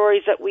little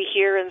stories that we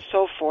hear and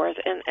so forth,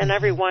 and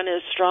everyone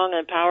is strong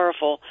and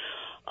powerful,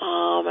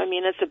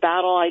 it's a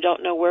battle. I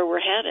don't know where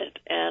we're headed.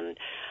 And,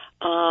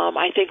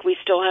 I think we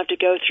still have to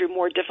go through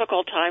more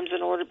difficult times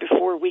in order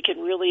before we can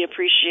really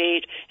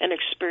appreciate and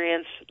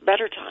experience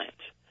better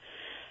times.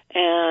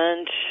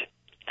 And,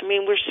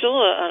 we're still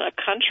a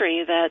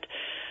country that,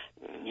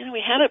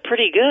 we had it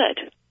pretty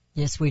good.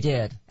 Yes, we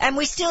did. And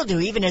we still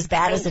do, even as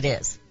bad as it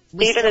is.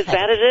 Even as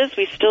bad as it is,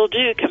 we still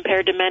do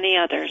compared to many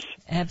others.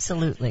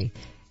 Absolutely.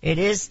 It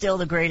is still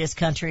the greatest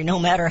country, no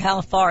matter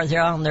how far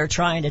they're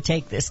trying to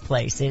take this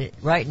place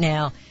right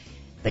now.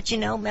 But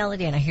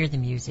Melody, and I hear the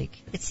music,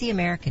 it's the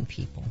American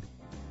people.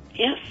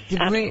 Yes,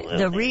 absolutely.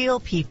 The real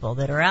people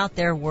that are out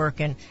there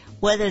working,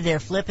 whether they're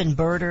flipping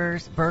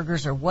burgers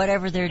or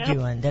whatever they're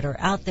doing, that are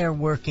out there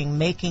working,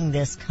 making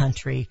this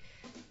country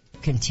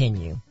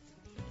continue.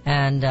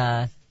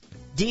 And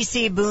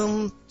D.C.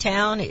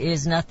 Boomtown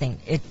is nothing.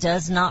 It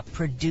does not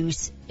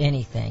produce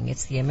anything.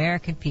 It's the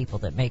American people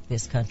that make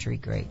this country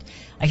great.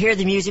 I hear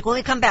the music. When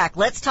we come back,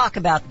 let's talk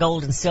about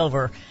gold and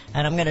silver,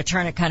 and I'm going to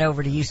turn it kind of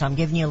over to you, so I'm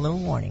giving you a little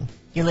warning.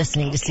 You're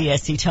listening to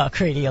CSC Talk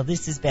Radio.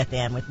 This is Beth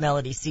Ann with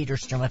Melody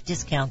Cedarstrom of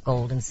Discount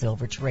Gold and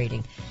Silver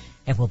Trading,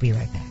 and we'll be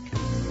right back.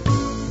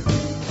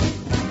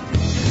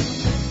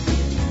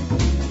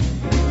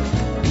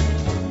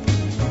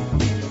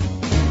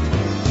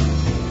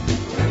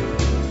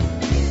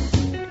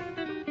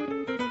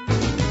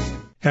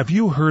 Have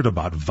you heard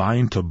about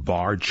Vine to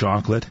Bar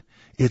chocolate?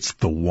 It's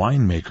the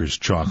winemaker's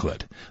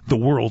chocolate, the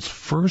world's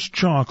first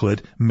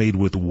chocolate made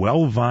with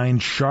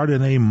well-vined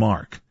Chardonnay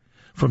marc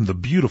from the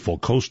beautiful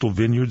coastal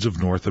vineyards of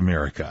North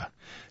America.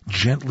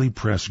 Gently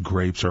pressed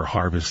grapes are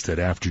harvested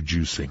after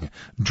juicing,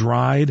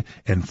 dried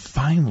and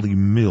finely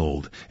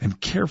milled and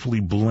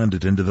carefully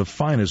blended into the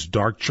finest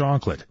dark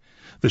chocolate.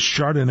 The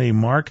Chardonnay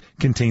marc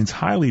contains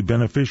highly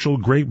beneficial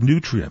grape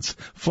nutrients,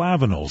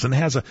 flavonols, and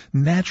has a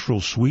natural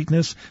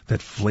sweetness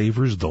that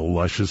flavors the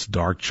luscious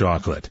dark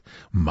chocolate.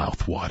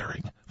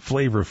 Mouth-watering,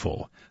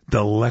 flavorful,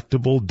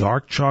 delectable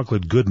dark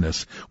chocolate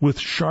goodness with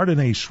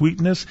Chardonnay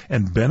sweetness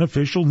and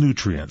beneficial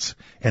nutrients.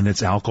 And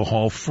it's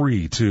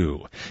alcohol-free,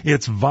 too.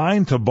 It's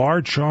Vine to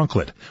Bar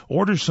chocolate.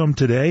 Order some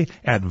today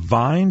at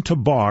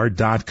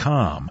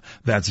vinetobar.com.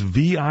 That's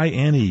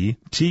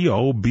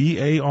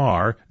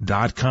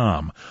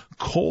VINETOBAR.com.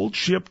 Cold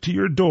shipped to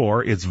your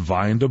door, it's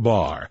Vine to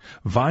Bar.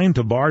 Vine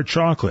to Bar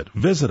chocolate.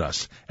 Visit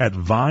us at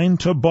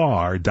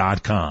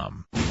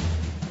vinetobar.com.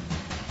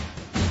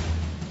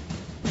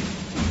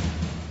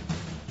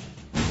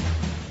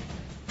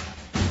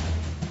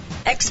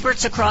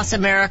 Experts across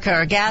America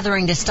are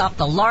gathering to stop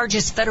the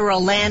largest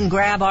federal land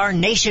grab our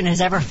nation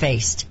has ever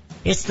faced.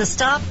 It's the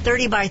Stop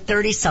 30 by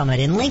 30 Summit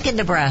in Lincoln,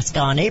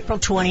 Nebraska on April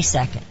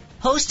 22nd.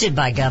 Hosted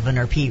by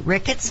Governor Pete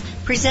Ricketts,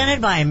 presented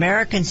by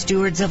American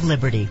Stewards of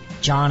Liberty.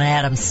 John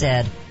Adams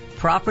said,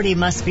 "Property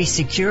must be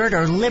secured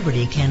or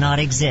liberty cannot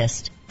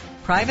exist."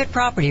 Private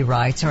property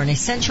rights are an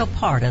essential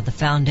part of the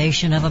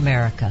foundation of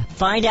America.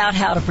 Find out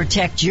how to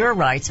protect your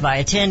rights by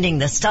attending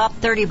the Stop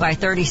 30 by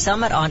 30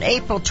 Summit on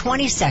April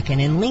 22nd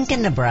in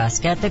Lincoln,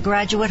 Nebraska at the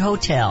Graduate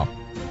Hotel.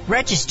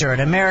 Register at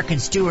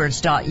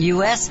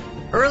AmericanStewards.us.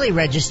 Early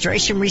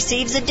registration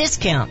receives a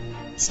discount.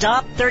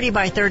 Stop 30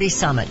 by 30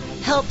 Summit.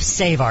 Help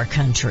save our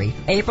country.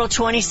 April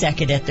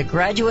 22nd at the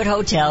Graduate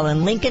Hotel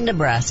in Lincoln,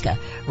 Nebraska.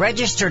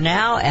 Register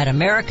now at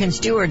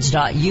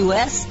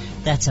AmericanStewards.us.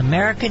 That's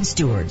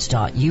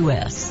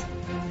AmericanStewards.us.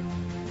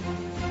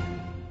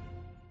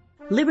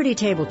 Liberty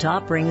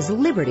Tabletop brings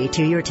liberty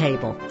to your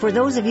table. For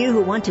those of you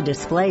who want to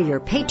display your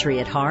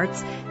patriot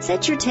hearts,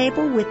 set your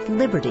table with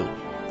Liberty,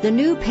 the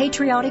new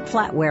patriotic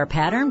flatware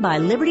pattern by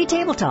Liberty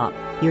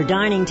Tabletop. Your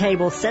dining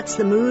table sets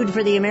the mood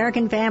for the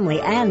American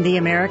family and the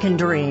American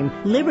dream.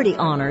 Liberty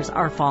honors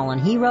our fallen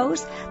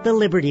heroes, the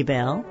Liberty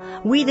Bell,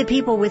 We the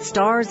People with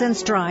Stars and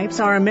Stripes,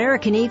 our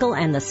American Eagle,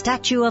 and the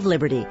Statue of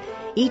Liberty.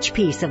 Each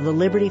piece of the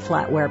Liberty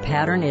flatware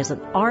pattern is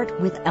an art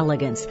with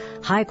elegance,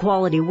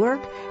 high-quality work,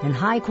 and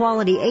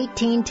high-quality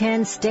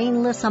 1810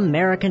 stainless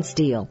American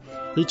steel.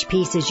 Each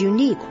piece is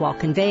unique while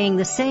conveying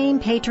the same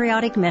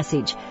patriotic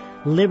message,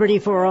 liberty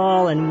for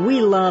all and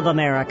we love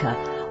America.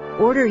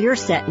 Order your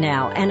set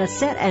now and a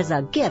set as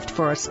a gift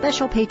for a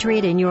special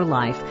patriot in your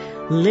life.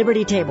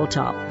 Liberty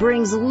Tabletop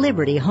brings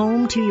liberty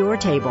home to your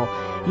table.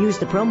 Use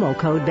the promo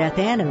code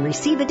BethAnn and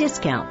receive a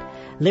discount.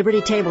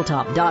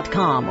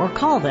 LibertyTabletop.com or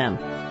call them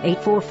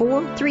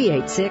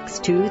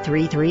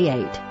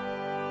 844-386-2338.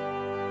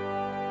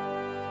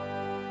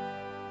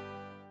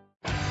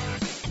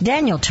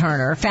 Daniel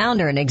Turner,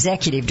 founder and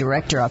executive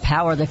director of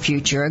Power the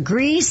Future,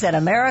 agrees that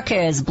America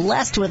is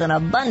blessed with an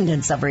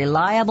abundance of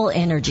reliable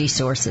energy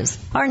sources.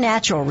 Our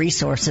natural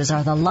resources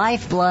are the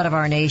lifeblood of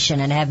our nation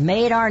and have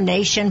made our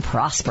nation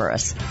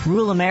prosperous.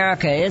 Rural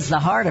America is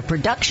the heart of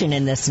production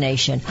in this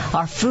nation.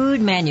 Our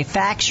food,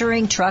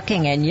 manufacturing,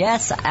 trucking, and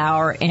yes,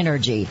 our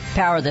energy.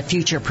 Power the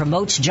Future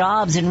promotes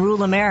jobs in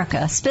rural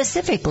America,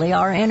 specifically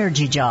our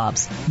energy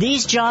jobs.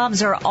 These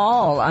jobs are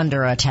all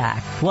under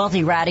attack.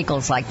 Wealthy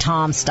radicals like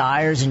Tom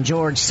Stiers and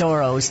George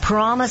Soros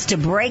promise to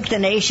break the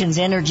nation's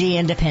energy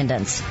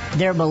independence.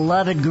 Their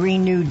beloved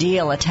Green New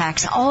Deal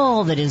attacks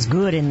all that is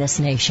good in this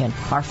nation.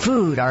 Our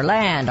food, our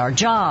land, our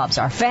jobs,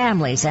 our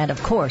families, and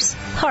of course,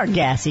 our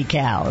gassy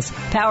cows.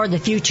 Power the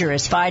Future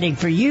is fighting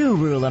for you,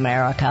 rural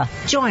America.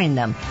 Join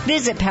them.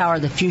 Visit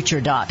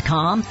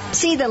PowerTheFuture.com.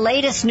 See the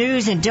latest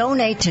news and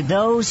donate to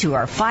those who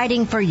are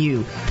fighting for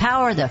you.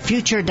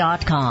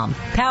 PowerTheFuture.com.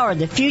 Power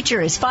the Future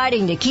is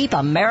fighting to keep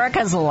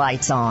America's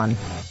lights on.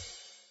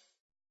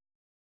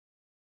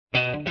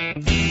 And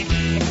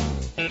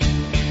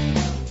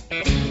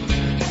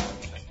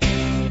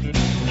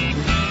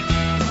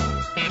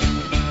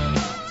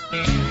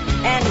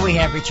we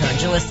have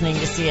returned. You're listening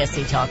to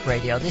CSC Talk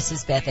Radio. This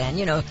is Beth Ann.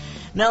 You know,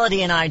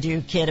 Melody and I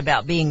do kid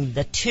about being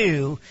the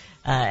two,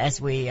 as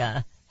we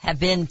have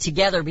been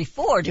together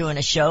before doing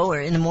a show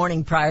or in the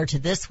morning prior to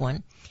this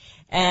one.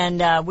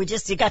 And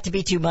it got to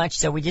be too much,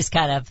 so we just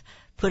kind of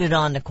put it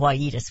on the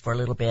quietus for a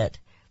little bit.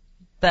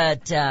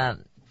 But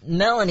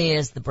Melanie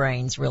is the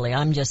brains, really.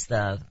 I'm just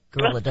the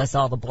girl that does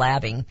all the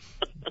blabbing.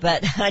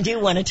 But I do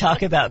want to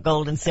talk about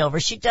gold and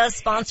silver. She does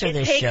sponsor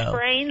this show. It takes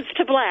brains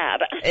to blab.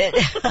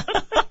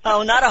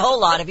 Oh, not a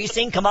whole lot. Have you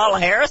seen Kamala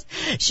Harris?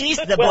 She's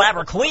the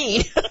blabber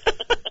queen.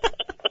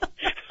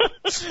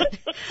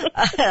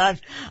 I've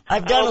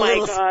done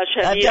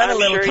a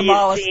little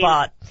Kamala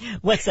spot.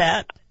 What's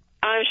that?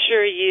 I'm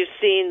sure you've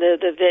seen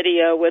the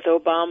video with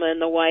Obama in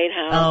the White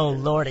House. Oh,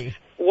 Lordy.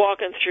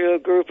 Walking through a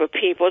group of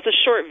people. It's a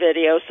short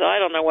video, so I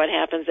don't know what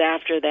happens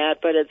after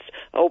that, but it's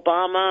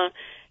Obama,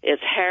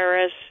 it's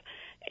Harris,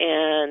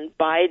 and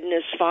Biden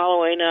is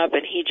following up,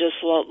 and he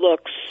just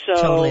looks so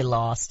totally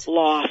lost.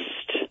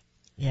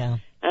 Yeah.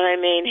 And I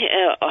mean,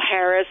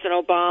 Harris and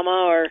Obama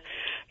are,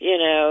 you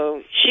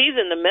know, she's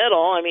in the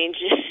middle. I mean,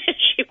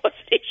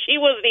 she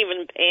wasn't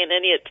even paying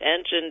any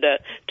attention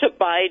to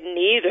Biden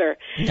either.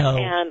 No.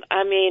 And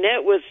I mean,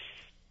 it was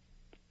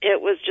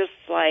just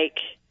like,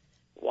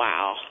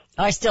 wow.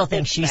 I still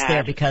think she's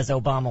there because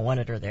Obama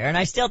wanted her there. And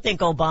I still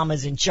think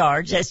Obama's in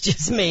charge. That's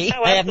just me.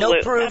 Oh, I have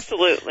no proof.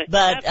 Absolutely.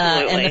 But,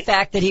 and the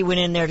fact that he went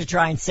in there to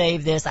try and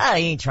save this, he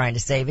ain't trying to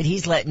save it.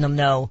 He's letting them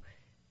know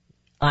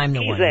I'm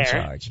the one in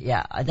charge.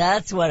 Yeah,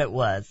 that's what it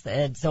was.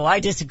 And so I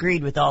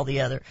disagreed with all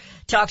the other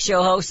talk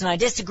show hosts, and I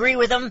disagree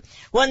with them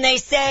when they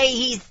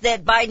say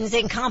that Biden's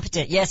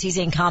incompetent. Yes, he's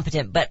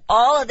incompetent, but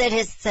all that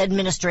his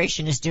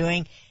administration is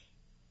doing,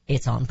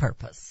 it's on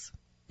purpose.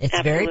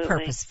 It's very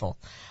purposeful.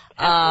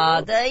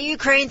 The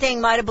Ukraine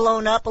thing might have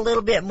blown up a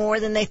little bit more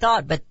than they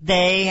thought, but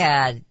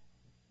they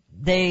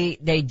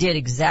did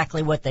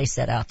exactly what they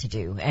set out to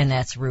do, and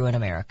that's ruin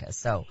America.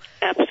 So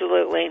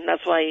absolutely,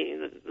 that's why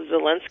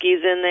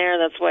Zelensky's in there.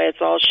 That's why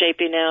it's all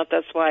shaping out.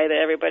 That's why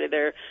everybody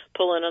they're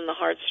pulling on the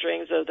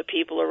heartstrings of the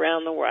people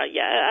around the world.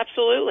 Yeah,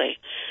 absolutely.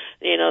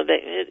 You know,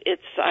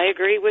 I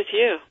agree with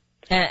you.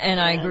 And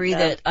I agree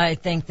that I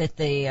think that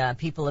the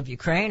people of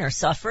Ukraine are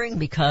suffering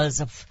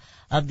because of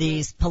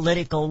these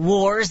political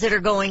wars that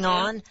are going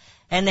on.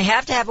 And they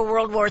have to have a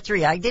World War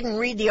III. I didn't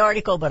read the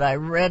article, but I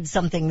read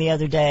something the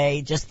other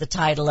day, just the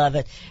title of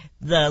it.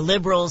 The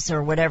liberals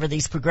or whatever,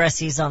 these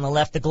progressives on the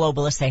left, the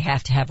globalists, they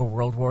have to have a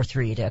World War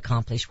III to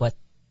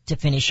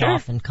finish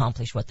off and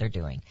accomplish what they're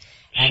doing.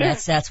 And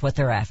that's what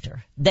they're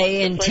after.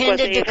 They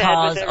intended to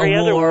cause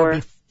a war.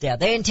 Yeah,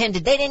 they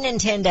didn't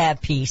intend to have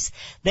peace.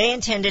 They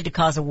intended to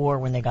cause a war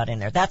when they got in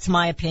there. That's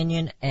my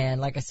opinion. And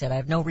like I said, I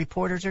have no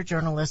reporters or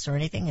journalists or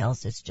anything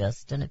else. It's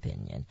just an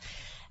opinion.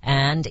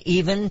 And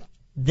even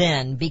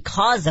then,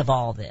 because of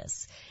all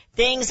this,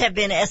 Things have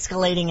been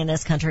escalating in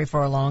this country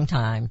for a long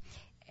time,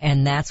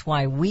 and that's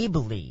why we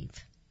believe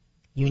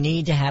you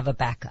need to have a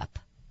backup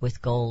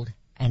with gold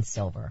and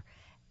silver.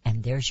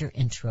 And there's your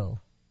intro,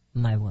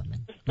 my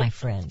woman, my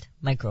friend,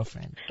 my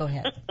girlfriend. Go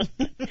ahead.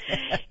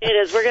 It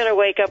is. We're going to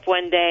wake up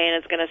one day and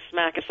it's going to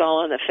smack us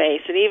all in the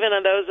face. And even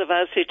on those of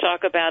us who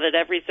talk about it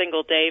every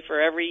single day for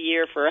every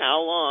year for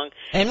how long.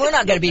 And we're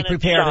not going to be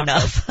prepared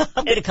enough.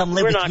 I'm going to come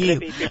live with you. We're not going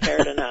to be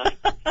prepared enough.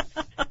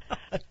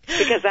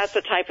 Because that's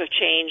the type of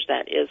change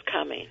that is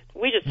coming.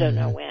 We just don't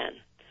know when.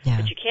 Yeah.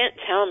 But you can't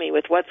tell me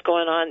with what's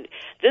going on.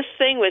 This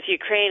thing with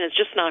Ukraine is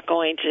just not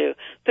going to,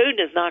 Putin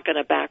is not going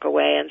to back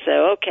away and say,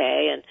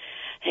 okay, and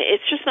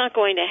it's just not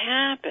going to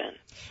happen.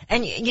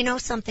 And you know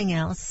something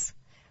else?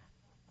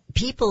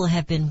 People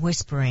have been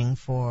whispering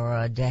for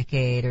a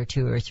decade or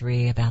two or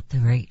three about the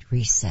Great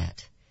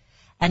Reset.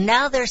 And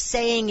now they're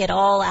saying it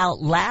all out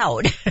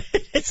loud.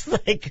 It's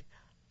like,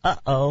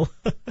 uh-oh.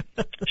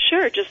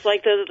 Sure, just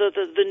like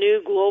the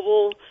new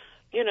global,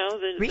 you know,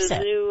 the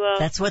new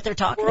that's what they're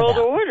talking world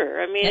about.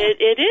 order. I mean,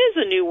 it is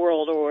a new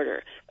world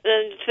order.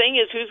 And the thing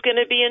is, who's going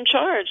to be in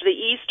charge, the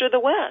East or the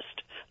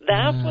West?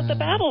 That's what the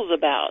battle's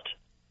about.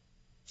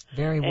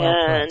 Very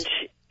well put.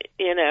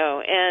 You know,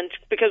 and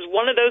because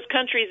one of those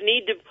countries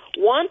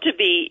want to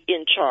be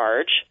in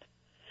charge,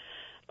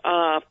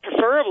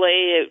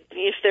 preferably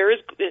if there is,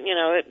 you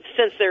know,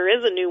 since there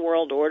is a new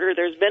world order,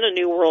 there's been a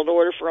new world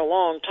order for a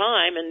long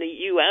time, and the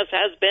U.S.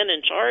 has been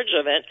in charge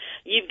of it.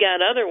 You've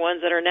got other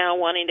ones that are now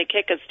wanting to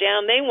kick us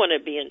down. They want to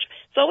be in.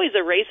 It's always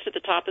a race to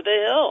the top of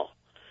the hill.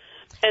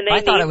 And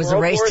I thought it was a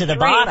race to the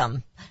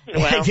bottom.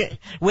 Well,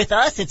 with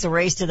us, it's a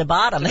race to the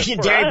bottom.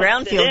 Jerry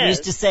Brownfield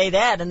used to say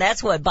that, and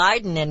that's what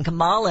Biden and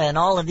Kamala and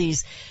all of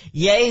these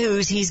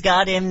yahoos he's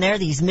got in there,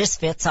 these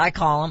misfits, I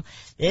call them.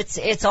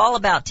 It's all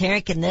about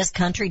taking this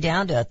country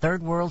down to a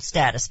third world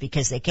status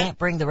because they can't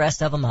bring the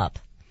rest of them up.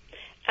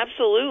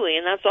 Absolutely,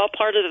 and that's all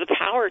part of the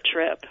power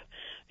trip,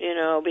 you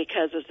know,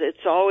 because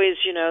it's always,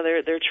 you know,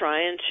 they're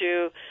trying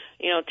to,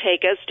 you know,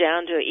 take us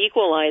down to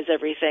equalize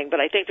everything. But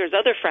I think there's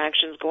other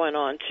fractions going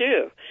on,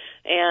 too.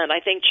 And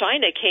I think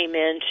China came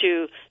in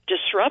to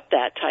disrupt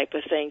that type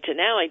of thing. To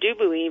now, I do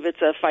believe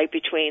it's a fight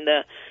between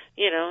the,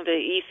 you know, the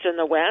East and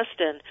the West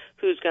and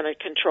who's going to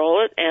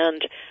control it.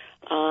 And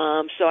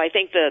so I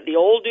think the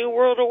old New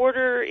World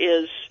Order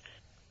is,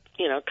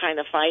 you know, kind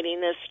of fighting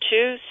this,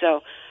 too.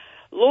 So,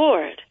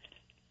 Lord,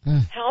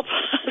 help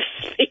us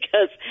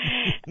because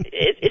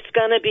it's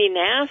going to be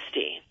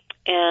nasty.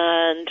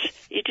 And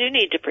you do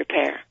need to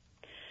prepare.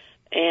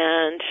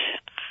 And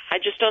I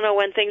just don't know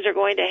when things are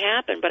going to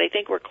happen, but I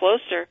think we're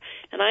closer.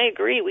 And I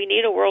agree, we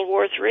need a World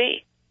War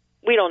III.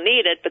 We don't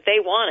need it, but they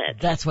want it.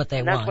 That's what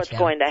they want. That's what's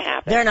going to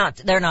happen.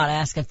 They're not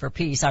asking for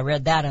peace. I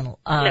read that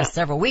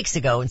several weeks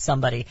ago, and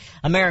somebody,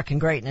 American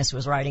Greatness,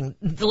 was writing,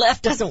 the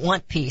left doesn't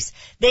want peace.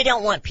 They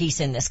don't want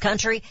peace in this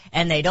country,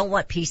 and they don't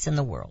want peace in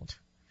the world.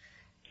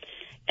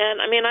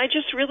 And I mean, I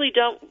just really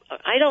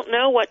I don't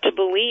know what to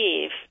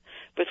believe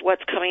with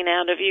what's coming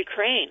out of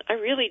Ukraine. I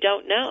really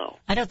don't know.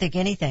 I don't think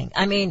anything.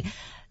 I mean,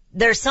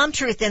 there's some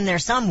truth in there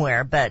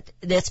somewhere, but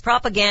it's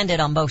propaganda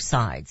on both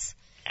sides.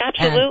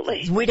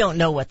 Absolutely. And we don't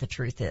know what the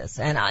truth is.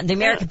 And the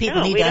American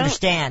people need to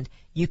understand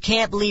you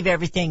can't believe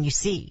everything you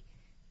see.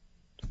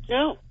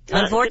 No.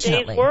 Unfortunately.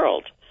 Not in today's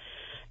world.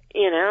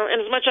 You know, and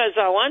as much as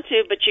I want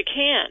to, but you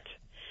can't.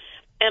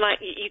 And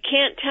you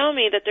can't tell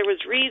me that there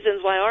was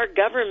reasons why our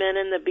government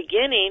in the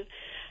beginning,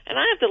 and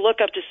I have to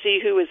look up to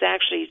see who was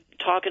actually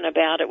talking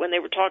about it when they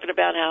were talking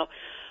about how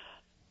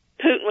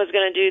Putin was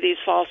going to do these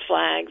false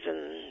flags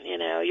and, you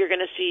know, you're going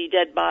to see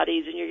dead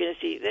bodies and you're going to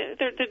see,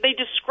 they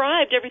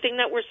described everything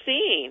that we're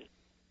seeing.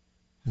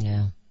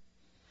 Yeah.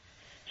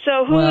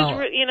 So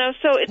you know,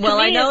 so it's well,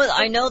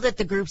 I know that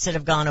the groups that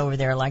have gone over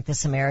there, like the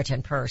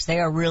Samaritan Purse, they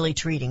are really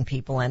treating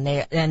people, and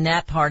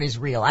that part is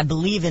real. I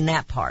believe in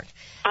that part.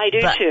 I do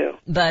too.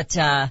 But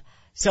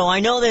so I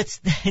know that's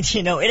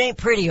you know, it ain't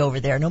pretty over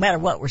there, no matter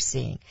what we're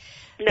seeing.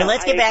 No, but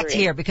let's get back agree. to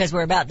here because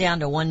we're about down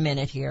to 1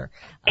 minute here.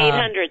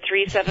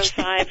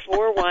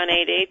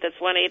 800-375-4188. That's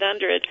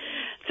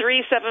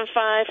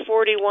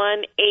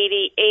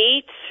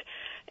 1-800-375-4188.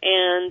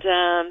 And,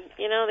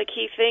 you know, the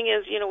key thing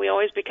is, you know, we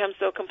always become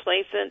so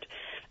complacent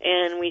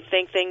and we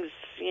think things,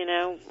 you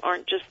know,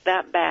 aren't just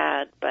that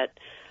bad. But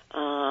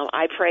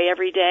I pray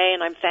every day,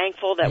 and I'm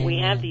thankful that we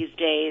have these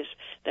days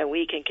that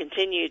we can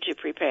continue to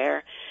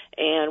prepare.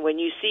 And when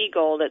you see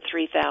gold at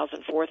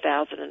 3,000,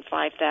 4,000, and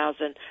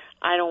 5,000,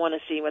 I don't want to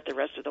see what the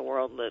rest of the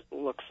world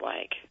looks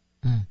like.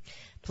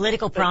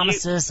 Political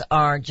promises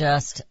are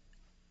just,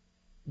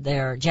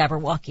 they're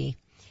Jabberwocky.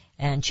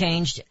 And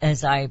change,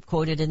 as I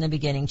quoted in the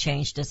beginning,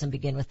 change doesn't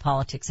begin with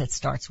politics, it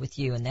starts with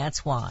you. And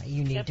that's why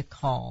you need to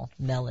call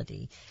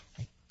Melody.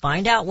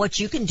 Find out what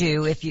you can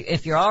do.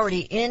 If you're already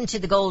into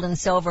the gold and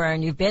silver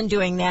and you've been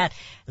doing that,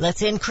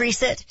 let's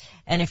increase it.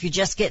 And if you're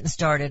just getting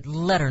started,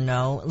 let her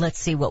know. Let's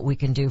see what we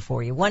can do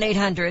for you.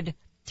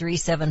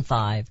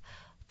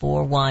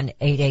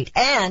 1-800-375-4188.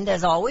 And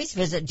as always,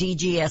 visit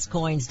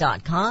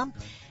dgscoins.com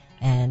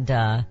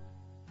and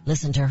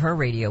listen to her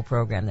radio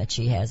program that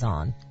she has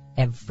on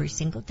every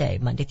single day,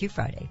 Monday through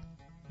Friday.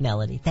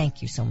 Melody,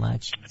 thank you so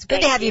much. It's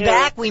good to have you you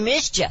back. We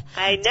missed you.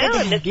 I know,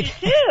 I missed you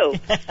too.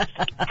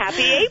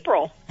 Happy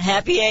April.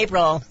 Happy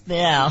April.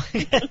 Yeah.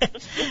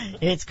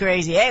 It's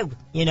crazy. Hey,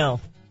 you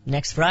know,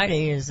 next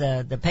Friday is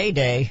the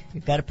payday.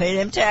 You've got to pay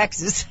them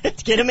taxes to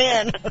get them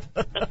in.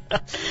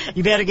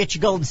 You better get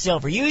your gold and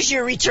silver. Use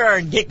your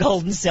return. Get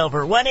gold and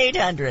silver.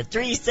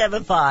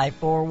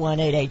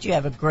 1-800-375-4188. You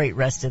have a great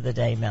rest of the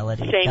day,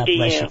 Melody. Same God to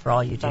bless you. you for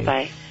all you do.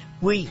 Bye-bye.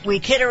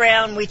 We kid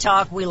around, we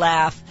talk, we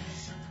laugh,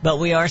 but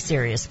we are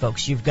serious,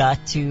 folks. You've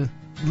got to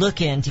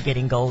look into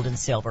getting gold and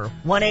silver.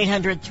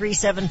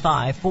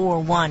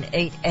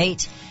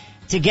 1-800-375-4188.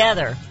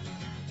 Together,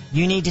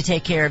 you need to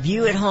take care of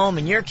you at home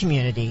and your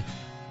community,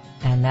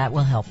 and that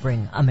will help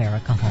bring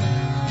America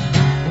home.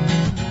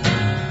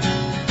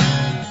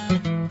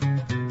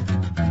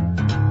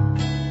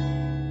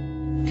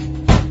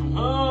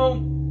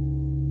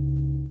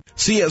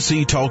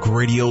 CSC Talk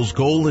Radio's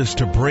goal is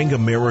to bring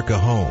America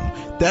home.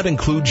 That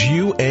includes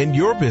you and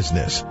your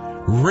business.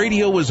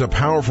 Radio is a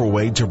powerful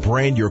way to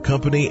brand your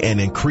company and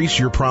increase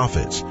your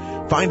profits.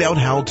 Find out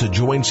how to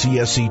join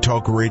CSC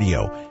Talk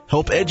Radio,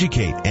 help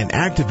educate and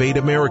activate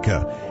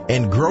America,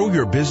 and grow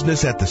your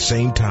business at the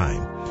same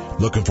time.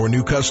 Looking for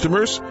new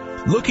customers?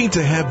 Looking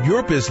to have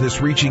your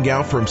business reaching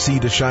out from sea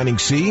to shining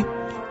sea?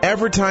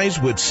 Advertise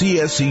with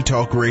CSC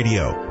Talk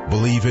Radio.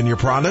 Believe in your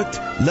product?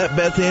 Let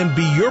Beth Ann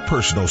be your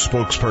personal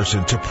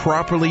spokesperson to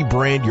properly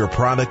brand your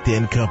product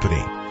and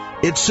company.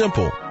 It's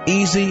simple,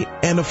 easy,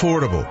 and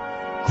affordable.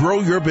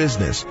 Grow your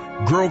business,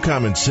 grow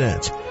common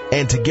sense,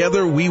 and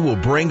together we will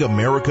bring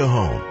America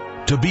home.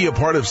 To be a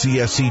part of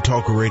CSC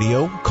Talk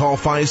Radio, call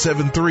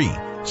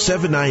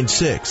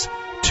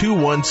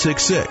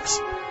 573-796-2166.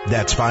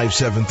 That's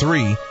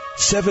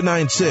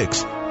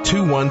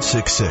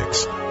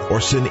 573-796-2166. Or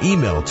send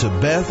email to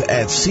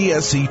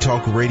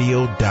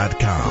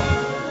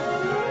beth@csctalkradio.com.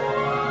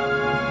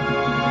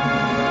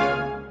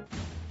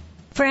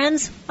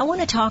 Friends, I want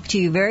to talk to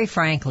you very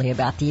frankly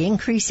about the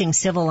increasing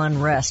civil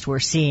unrest we're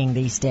seeing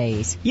these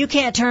days. You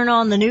can't turn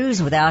on the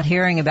news without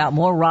hearing about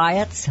more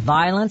riots,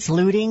 violence,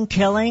 looting,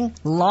 killing,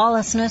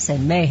 lawlessness,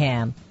 and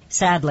mayhem.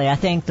 Sadly, I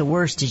think the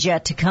worst is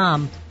yet to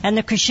come, and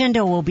the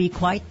crescendo will be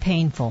quite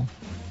painful.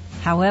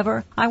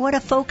 However, I want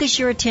to focus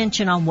your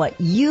attention on what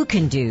you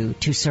can do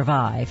to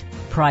survive.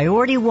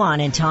 Priority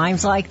one in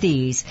times like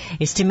these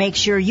is to make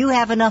sure you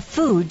have enough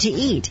food to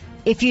eat.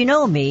 If you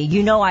know me,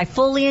 you know I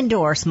fully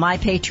endorse My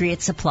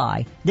Patriot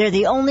Supply. They're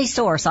the only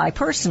source I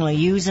personally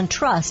use and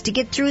trust to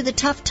get through the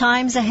tough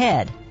times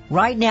ahead.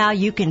 Right now,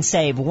 you can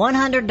save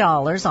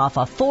 $100 off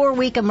a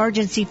 4-week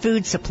emergency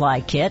food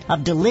supply kit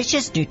of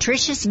delicious,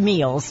 nutritious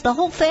meals the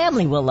whole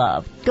family will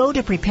love. Go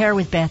to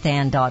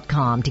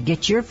preparewithbethann.com to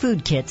get your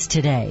food kits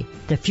today.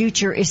 The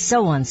future is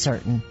so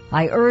uncertain.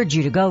 I urge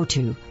you to go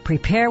to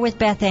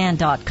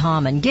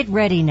preparewithbethann.com and get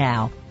ready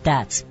now.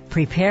 That's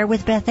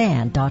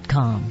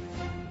preparewithbethann.com.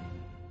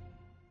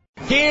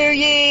 Hear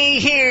ye,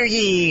 hear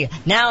ye!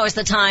 Now is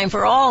the time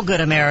for all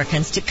good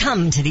Americans to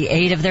come to the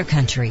aid of their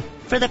country.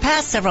 For the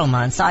past several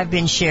months, I've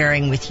been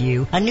sharing with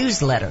you a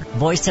newsletter,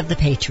 Voice of the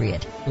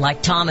Patriot.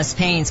 Like Thomas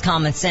Paine's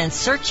Common Sense,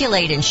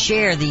 circulate and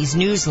share these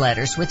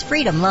newsletters with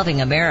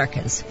freedom-loving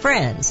Americans,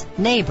 friends,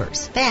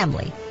 neighbors,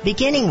 family.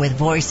 Beginning with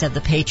Voice of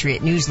the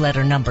Patriot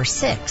newsletter number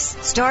 6,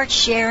 start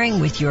sharing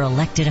with your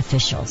elected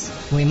officials.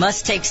 We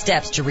must take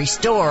steps to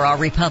restore our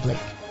republic.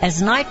 As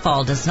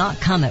nightfall does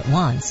not come at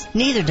once,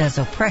 neither does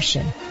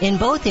oppression. In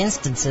both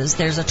instances,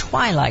 there's a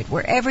twilight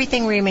where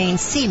everything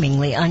remains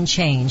seemingly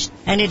unchanged,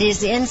 and it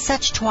is in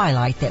such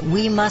twilight that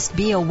we must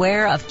be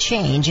aware of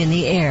change in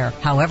the air,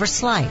 however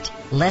slight,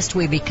 lest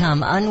we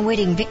become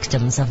unwitting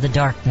victims of the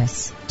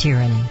darkness,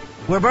 tyranny.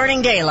 We're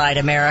burning daylight,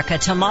 America.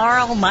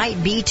 Tomorrow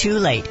might be too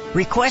late.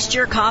 Request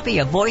your copy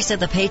of Voice of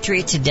the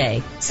Patriot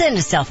today. Send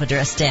a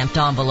self-addressed stamped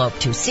envelope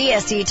to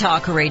CSC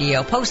Talk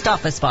Radio, Post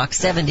Office Box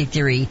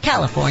 73,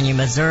 California,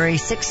 Missouri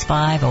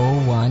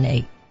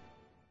 65018.